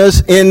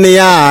darkness in the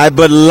eye.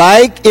 But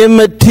like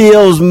Emmett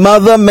Till's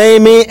mother,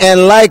 Mamie,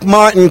 and like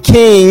Martin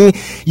King,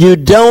 you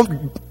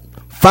don't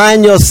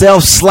find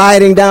yourself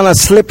sliding down a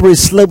slippery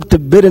slope to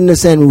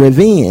bitterness and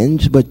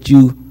revenge, but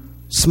you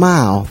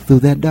smile through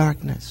that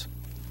darkness.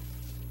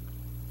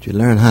 You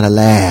learn how to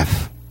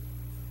laugh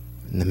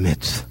in the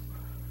midst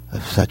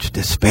of such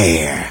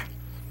despair,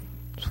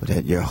 so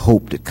that your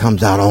hope that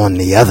comes out on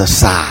the other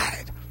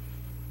side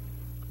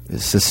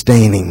is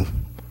sustaining,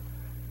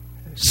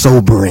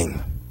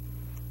 sobering,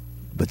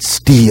 but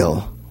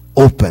still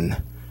open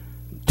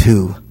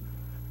to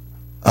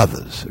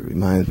others. It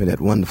reminds me of that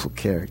wonderful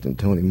character in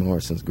Toni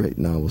Morrison's great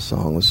novel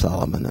Song of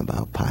Solomon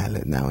about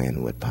Pilate. Now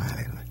end with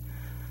Pilate.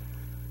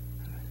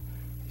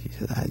 She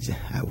said,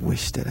 I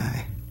wish that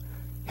I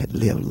had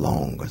lived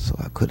longer so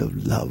I could have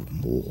loved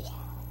more.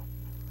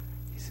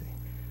 You see,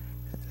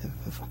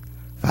 if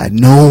I'd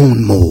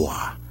known more,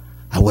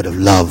 I would have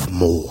loved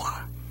more.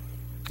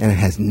 And it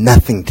has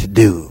nothing to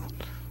do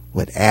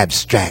with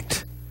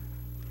abstract,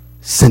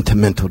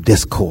 sentimental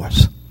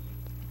discourse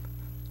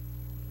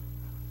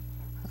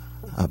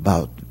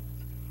about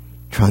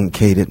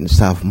truncated and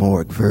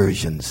sophomoric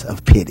versions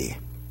of pity.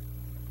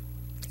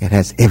 It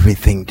has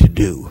everything to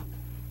do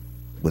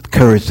with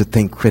courage to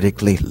think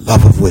critically,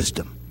 love of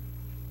wisdom,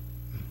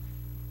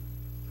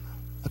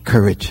 a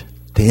courage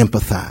to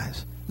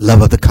empathize,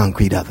 love of the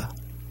concrete other,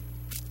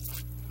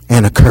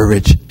 and a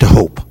courage to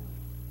hope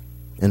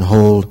and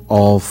hold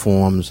all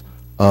forms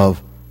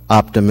of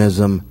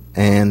optimism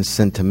and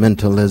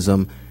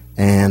sentimentalism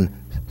and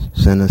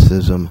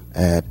cynicism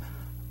at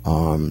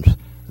arm's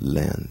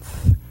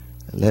length.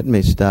 Let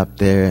me stop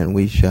there, and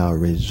we shall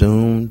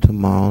resume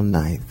tomorrow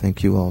night.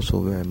 Thank you all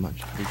so very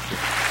much. Appreciate it.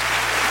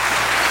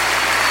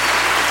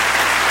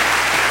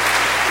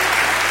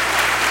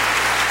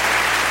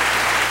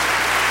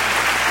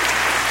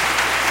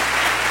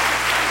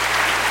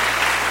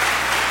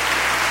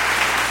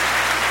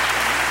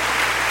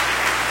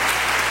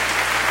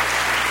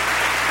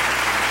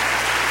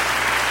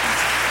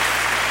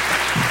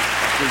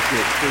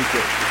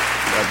 Appreciate it.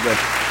 God bless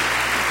you.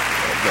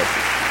 God bless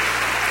you.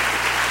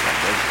 God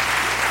bless you.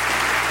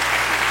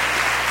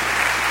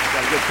 We've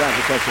got a good time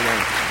for question and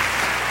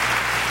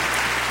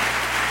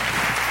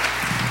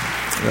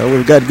answer. Well,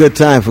 we've got good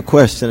time for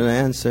question and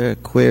answer,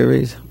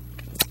 queries,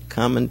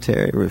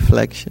 commentary,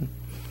 reflection.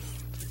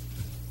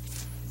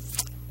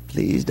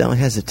 Please don't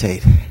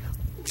hesitate.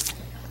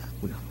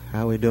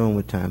 How are we doing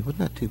with time? Well,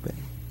 not too bad.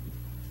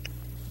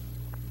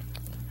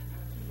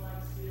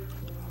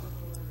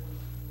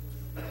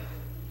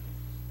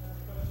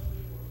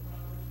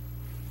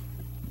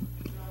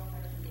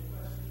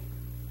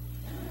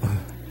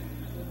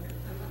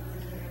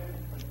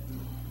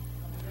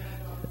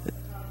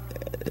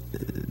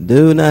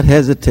 Do not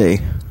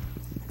hesitate.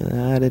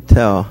 Not at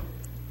all.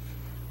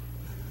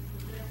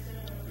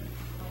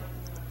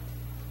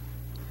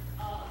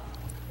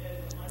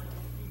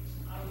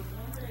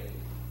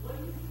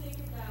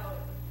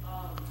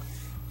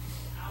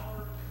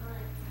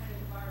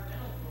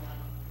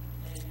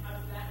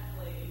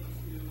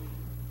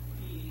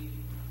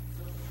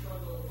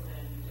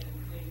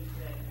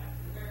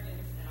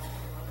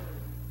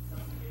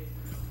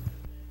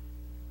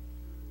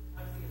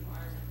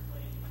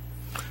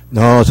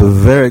 No, it's a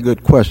very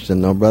good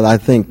question, though, brother. I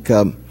think,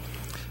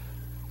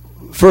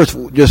 first,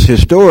 just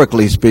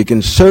historically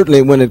speaking,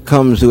 certainly when it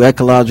comes to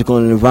ecological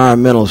and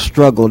environmental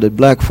struggle, that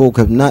black folk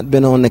have not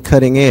been on the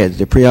cutting edge.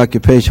 The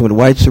preoccupation with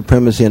white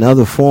supremacy and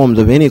other forms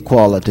of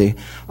inequality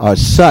are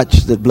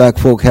such that black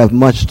folk have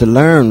much to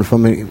learn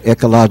from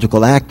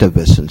ecological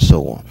activists and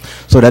so on.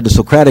 So that the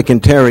Socratic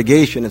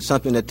interrogation is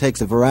something that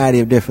takes a variety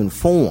of different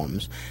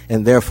forms,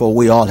 and therefore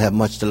we all have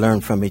much to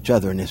learn from each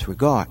other in this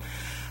regard.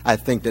 I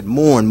think that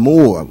more and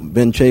more,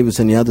 Ben Chavis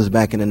and the others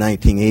back in the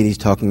 1980s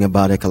talking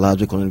about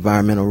ecological and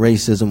environmental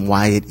racism,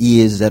 why it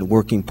is that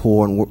working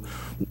poor and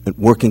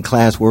working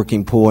class,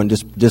 working poor, and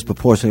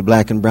disproportionately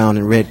black and brown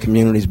and red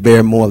communities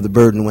bear more of the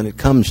burden when it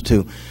comes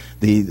to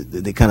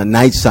the kind of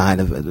night side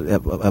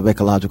of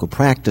ecological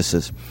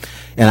practices.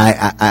 And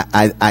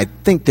I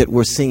think that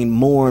we're seeing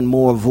more and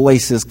more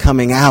voices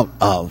coming out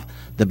of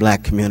the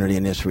black community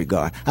in this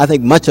regard. I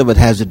think much of it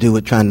has to do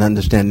with trying to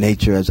understand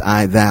nature as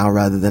I, thou,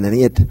 rather than an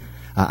it.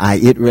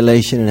 I-it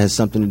relation. It has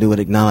something to do with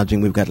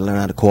acknowledging we've got to learn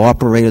how to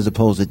cooperate as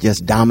opposed to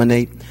just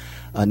dominate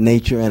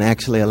nature and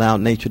actually allow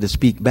nature to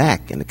speak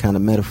back in a kind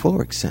of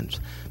metaphoric sense.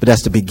 But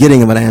that's the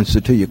beginning of an answer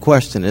to your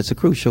question. It's a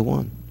crucial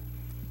one.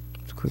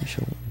 It's a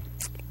crucial one.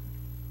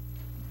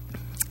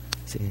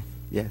 See.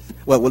 Yes.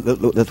 Well,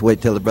 let's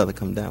wait till the brother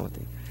comes down with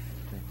it.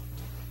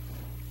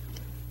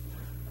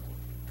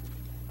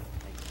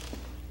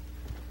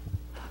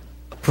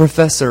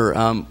 Professor,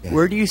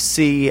 where do you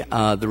see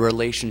the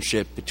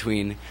relationship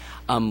between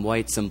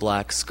whites and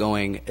blacks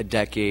going a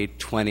decade,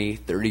 20,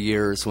 30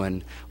 years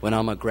when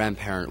I'm a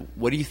grandparent?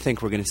 What do you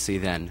think we're going to see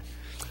then?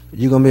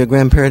 You going to be a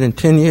grandparent in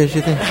 10 years,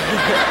 you think?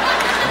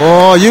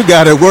 Oh, you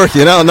got it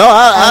working. No,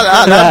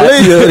 I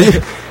believe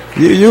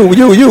you.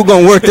 You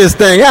going to work this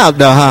thing out,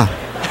 though, huh?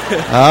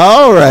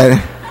 All right.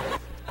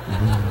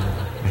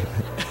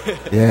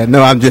 Yeah,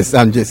 no, I'm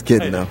just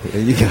kidding, though.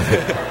 You got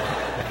it.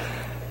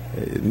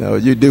 No,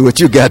 you do what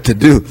you got to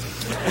do.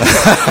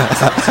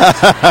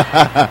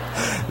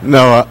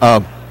 No,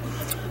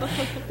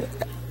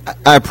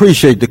 I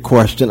appreciate the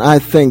question. I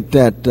think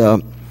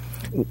that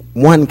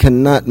one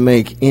cannot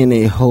make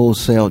any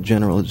wholesale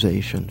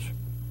generalizations.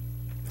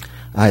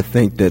 I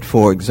think that,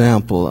 for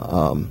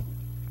example,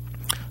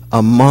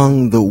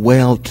 among the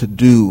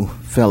well-to-do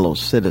fellow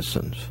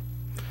citizens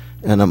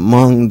and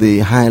among the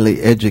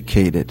highly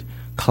educated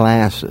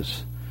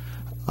classes,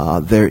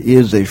 there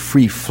is a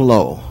free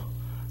flow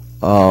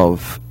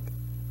of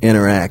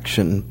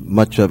interaction,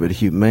 much of it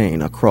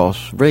humane,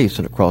 across race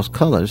and across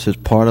color. This is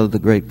part of the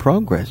great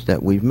progress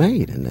that we've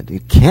made, and that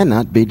it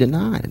cannot be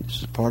denied.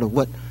 This is part of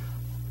what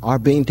our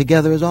being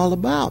together is all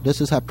about. This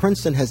is how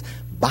Princeton has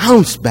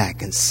bounced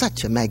back in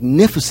such a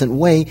magnificent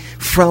way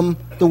from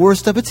the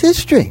worst of its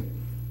history.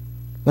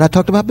 What I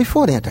talked about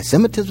before, the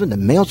anti-Semitism, the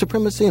male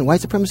supremacy and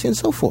white supremacy and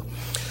so forth.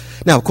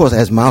 Now, of course,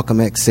 as Malcolm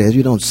X says,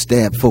 you don't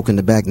stab folk in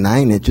the back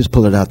 9 inches,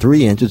 pull it out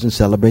 3 inches, and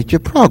celebrate your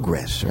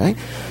progress, right?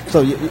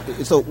 So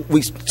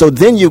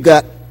then you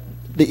got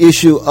the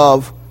issue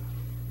of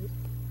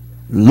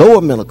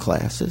lower middle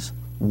classes,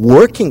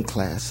 working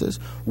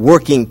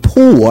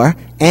poor,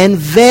 and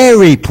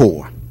very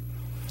poor.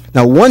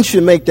 Now, once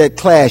you make that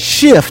class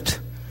shift,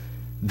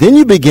 then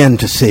you begin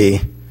to see,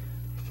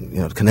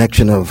 the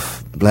connection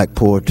of black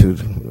poor to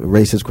the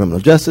racist criminal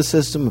justice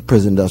system, a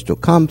prison industrial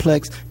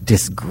complex,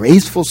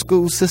 disgraceful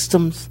school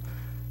systems.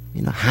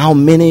 How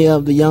many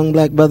of the young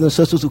black brothers and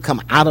sisters who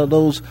come out of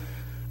those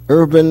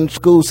urban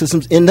school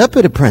systems end up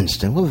at a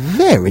Princeton? Well,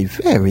 very,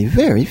 very,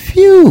 very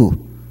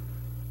few.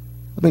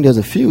 I mean, there's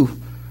a few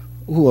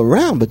who are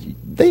around, but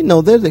they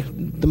know they're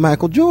the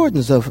Michael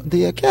Jordans of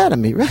the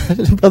academy, right?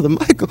 Brother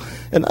Michael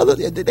and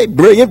others. They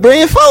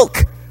brilliant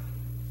folk.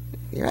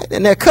 Right?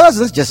 And their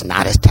cousins just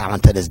not as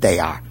talented as they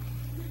are.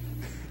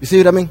 You see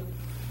what I mean?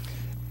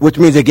 Which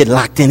means they get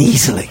locked in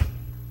easily.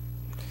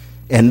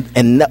 And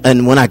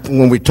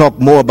when we talk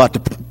more about the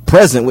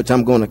present, which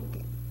I'm going to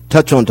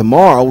touch on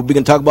tomorrow, we're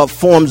going to talk about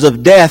forms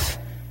of death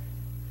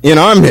in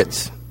our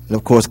midst. And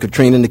of course,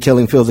 Katrina and the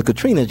killing fields of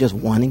Katrina is just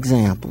one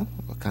example,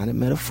 a kind of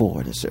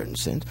metaphor in a certain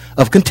sense,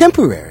 of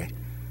contemporary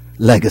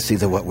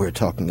legacies of what we're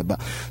talking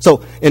about.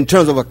 So in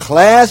terms of a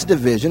class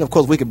division, of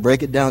course, we could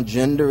break it down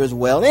gender as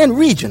well, and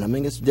region. I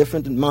mean, it's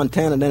different in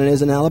Montana than it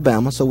is in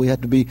Alabama, so we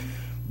have to be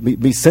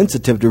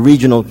sensitive to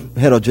regional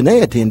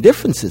heterogeneity and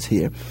differences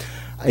here.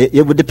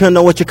 It would depend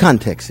on what your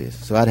context is.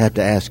 So I'd have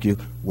to ask you,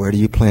 where do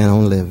you plan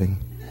on living?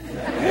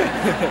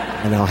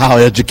 How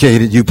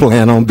educated you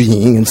plan on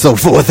being, and so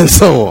forth and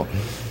so on.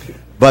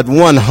 But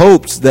one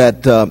hopes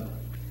that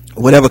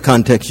whatever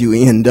context you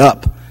end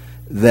up,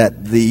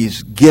 that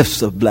these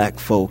gifts of black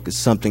folk is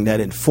something that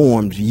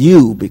informs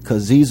you,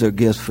 because these are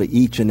gifts for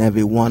each and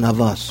every one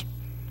of us.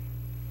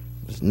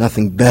 There's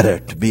nothing better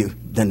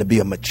than to be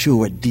a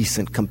mature,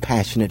 decent,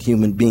 compassionate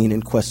human being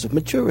in quest of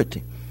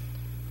maturity.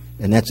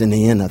 And that's, in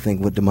the end, I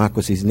think, what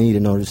democracies need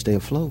in order to stay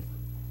afloat.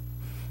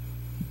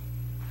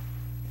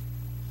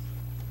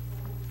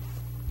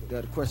 We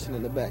got a question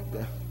in the back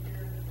there.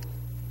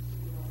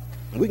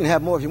 We can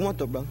have more if you want,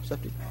 though, brother. It's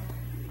up to you.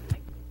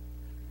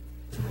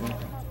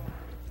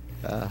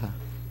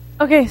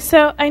 Okay,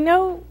 so I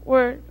know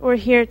we're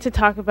here to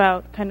talk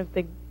about kind of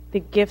the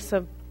gifts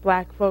of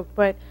black folk,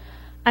 but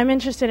I'm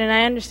interested, and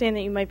I understand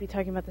that you might be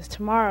talking about this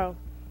tomorrow.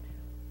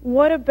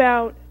 What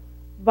about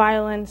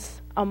violence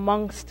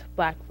amongst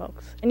black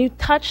folks? And you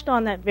touched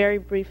on that very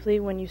briefly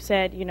when you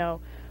said,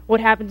 what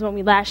happens when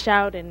we lash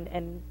out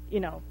and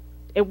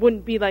it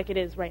wouldn't be like it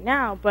is right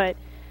now, but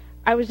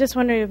I was just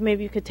wondering if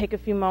maybe you could take a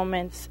few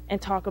moments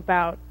and talk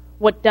about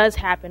what does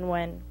happen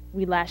when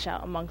we lash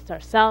out amongst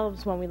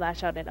ourselves, when we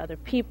lash out at other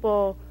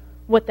people,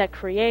 what that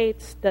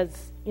creates.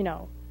 Does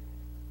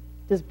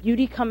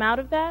beauty come out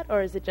of that,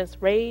 or is it just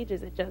rage?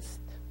 Is it just...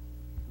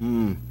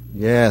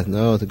 Yeah,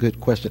 no, it's a good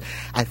question.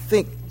 I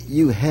think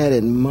you had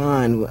in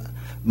mind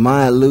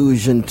my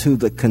allusion to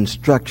the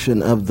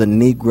construction of the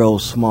Negro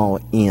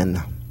small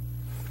n,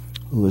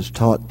 who is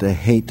taught to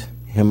hate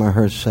him or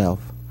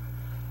herself,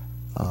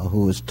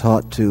 who is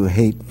taught to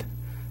hate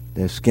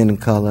their skin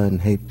color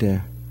and hate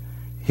their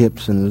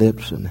hips and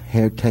lips and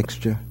hair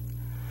texture,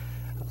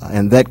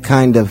 and that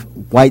kind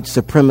of white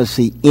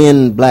supremacy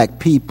in black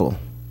people,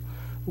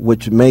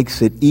 which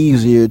makes it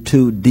easier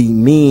to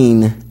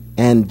demean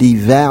and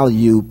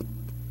devalue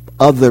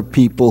other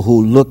people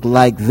who look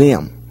like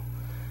them.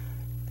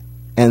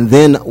 and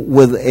then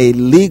with a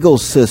legal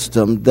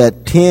system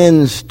that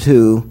tends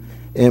to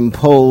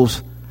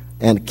impose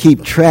and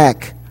keep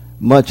track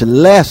much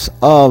less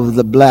of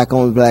the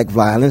black-on-black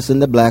violence than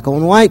the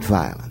black-on-white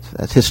violence.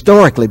 That's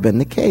historically been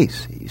the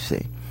case, you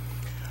see.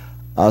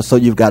 So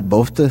you've got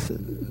both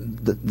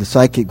the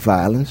psychic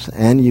violence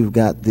and you've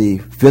got the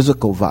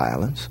physical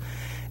violence.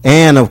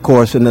 And, of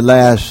course, in the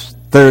last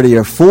 30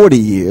 or 40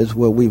 years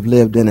where we've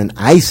lived in an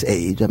ice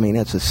age, I mean,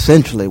 that's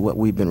essentially what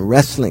we've been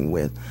wrestling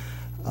with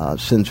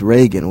since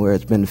Reagan, where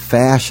it's been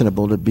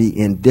fashionable to be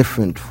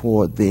indifferent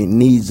for the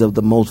needs of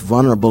the most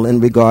vulnerable in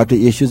regard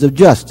to issues of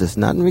justice,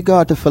 not in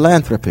regard to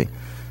philanthropy.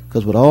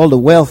 Because with all the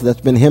wealth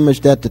that's been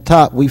hemorrhaged at the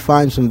top, we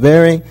find some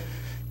very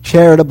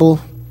charitable,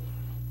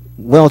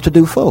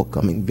 well-to-do folk.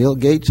 I mean, Bill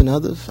Gates and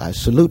others, I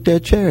salute their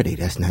charity.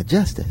 That's not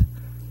justice.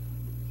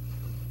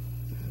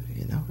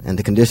 You know, and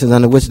the conditions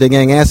under which they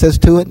gain access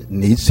to it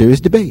needs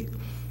serious debate.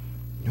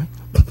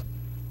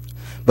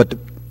 But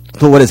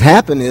so what has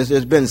happened is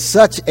there's been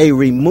such a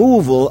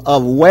removal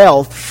of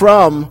wealth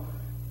from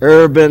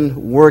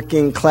urban,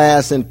 working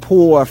class, and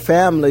poor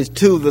families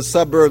to the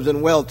suburbs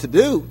and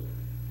well-to-do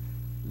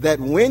that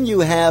when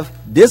you have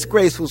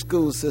disgraceful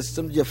school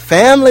systems, your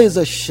families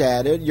are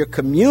shattered, your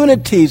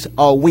communities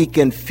are weak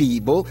and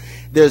feeble,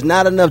 there's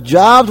not enough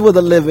jobs with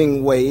a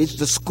living wage,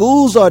 the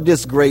schools are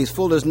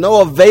disgraceful, there's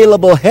no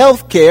available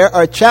health care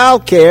or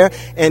child care,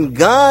 and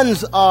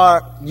guns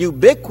are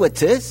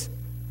ubiquitous.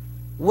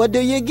 What do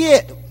you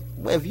get?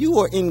 Well, if you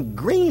were in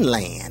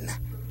Greenland,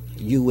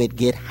 you would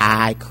get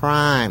high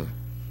crime.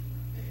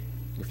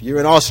 If you're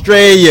in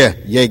Australia,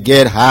 you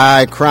get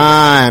high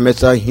crime.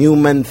 It's a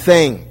human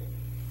thing.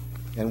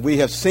 And we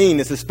have seen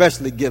this,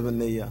 especially given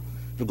the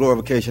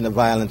glorification of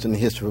violence in the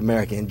history of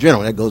America in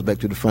general. That goes back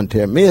to the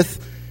frontier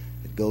myth.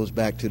 It goes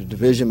back to the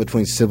division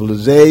between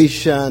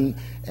civilization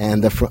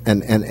and the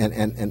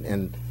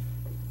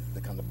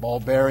kind of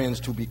barbarians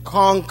to be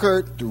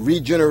conquered, the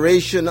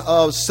regeneration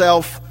of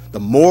self, the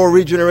moral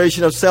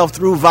regeneration of self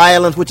through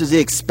violence, which is the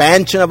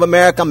expansion of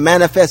America,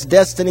 manifest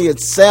destiny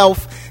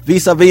itself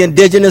vis-a-vis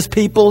indigenous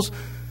peoples.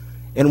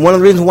 And one of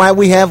the reasons why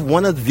we have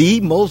one of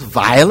the most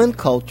violent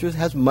cultures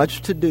has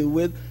much to do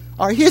with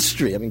our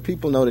history. I mean,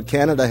 people know that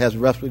Canada has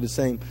roughly the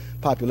same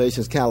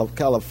population as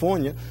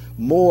California.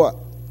 More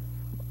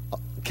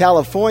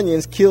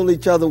Californians kill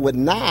each other with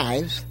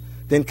knives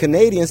than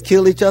Canadians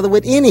kill each other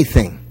with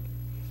anything.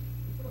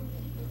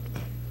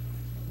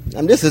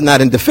 And this is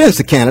not in defense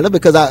of Canada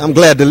because I'm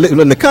glad to live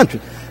in the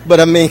country. But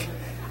I mean,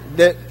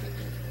 there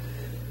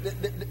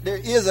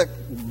is a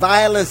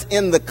violence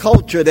in the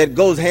culture that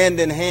goes hand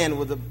in hand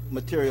with the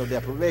material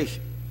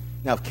deprivation.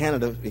 Now, if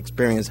Canada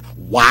experienced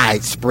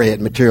widespread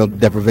material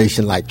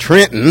deprivation like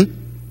Trenton,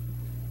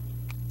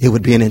 it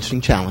would be an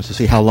interesting challenge to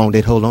see how long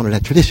they'd hold on to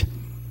that tradition.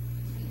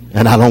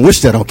 And I don't wish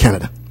that on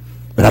Canada,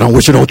 but I don't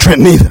wish it on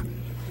Trenton either.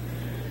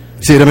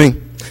 See what I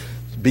mean?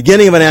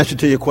 Beginning of an answer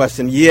to your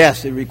question,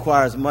 yes, it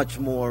requires much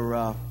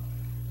more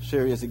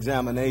serious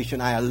examination.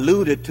 I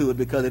alluded to it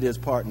because it is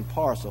part and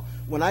parcel.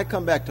 When I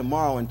come back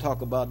tomorrow and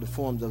talk about the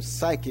forms of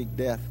psychic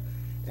death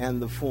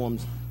and the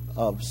forms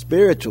of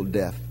spiritual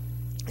death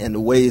and the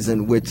ways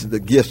in which the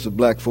gifts of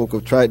black folk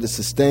have tried to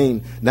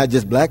sustain not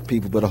just black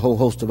people but a whole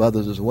host of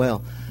others as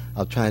well,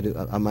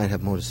 I might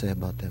have more to say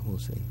about that. We'll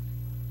see.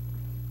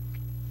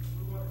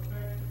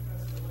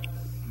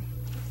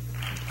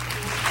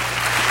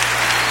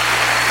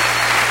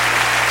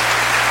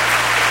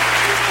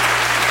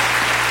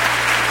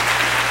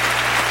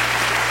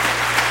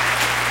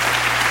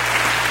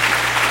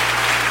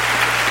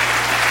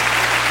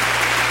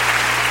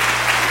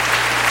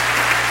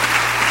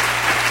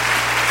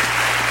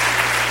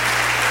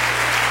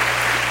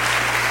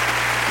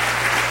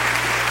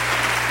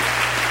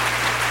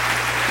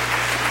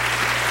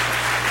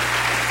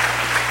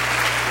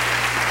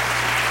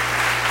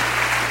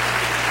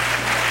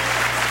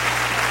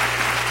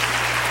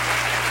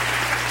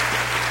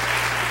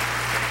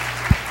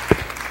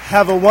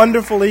 Have a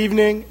wonderful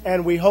evening,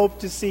 and we hope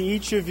to see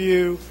each of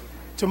you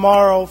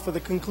tomorrow for the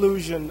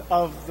conclusion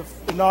of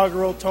the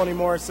inaugural Toni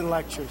Morrison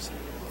Lectures.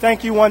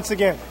 Thank you once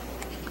again.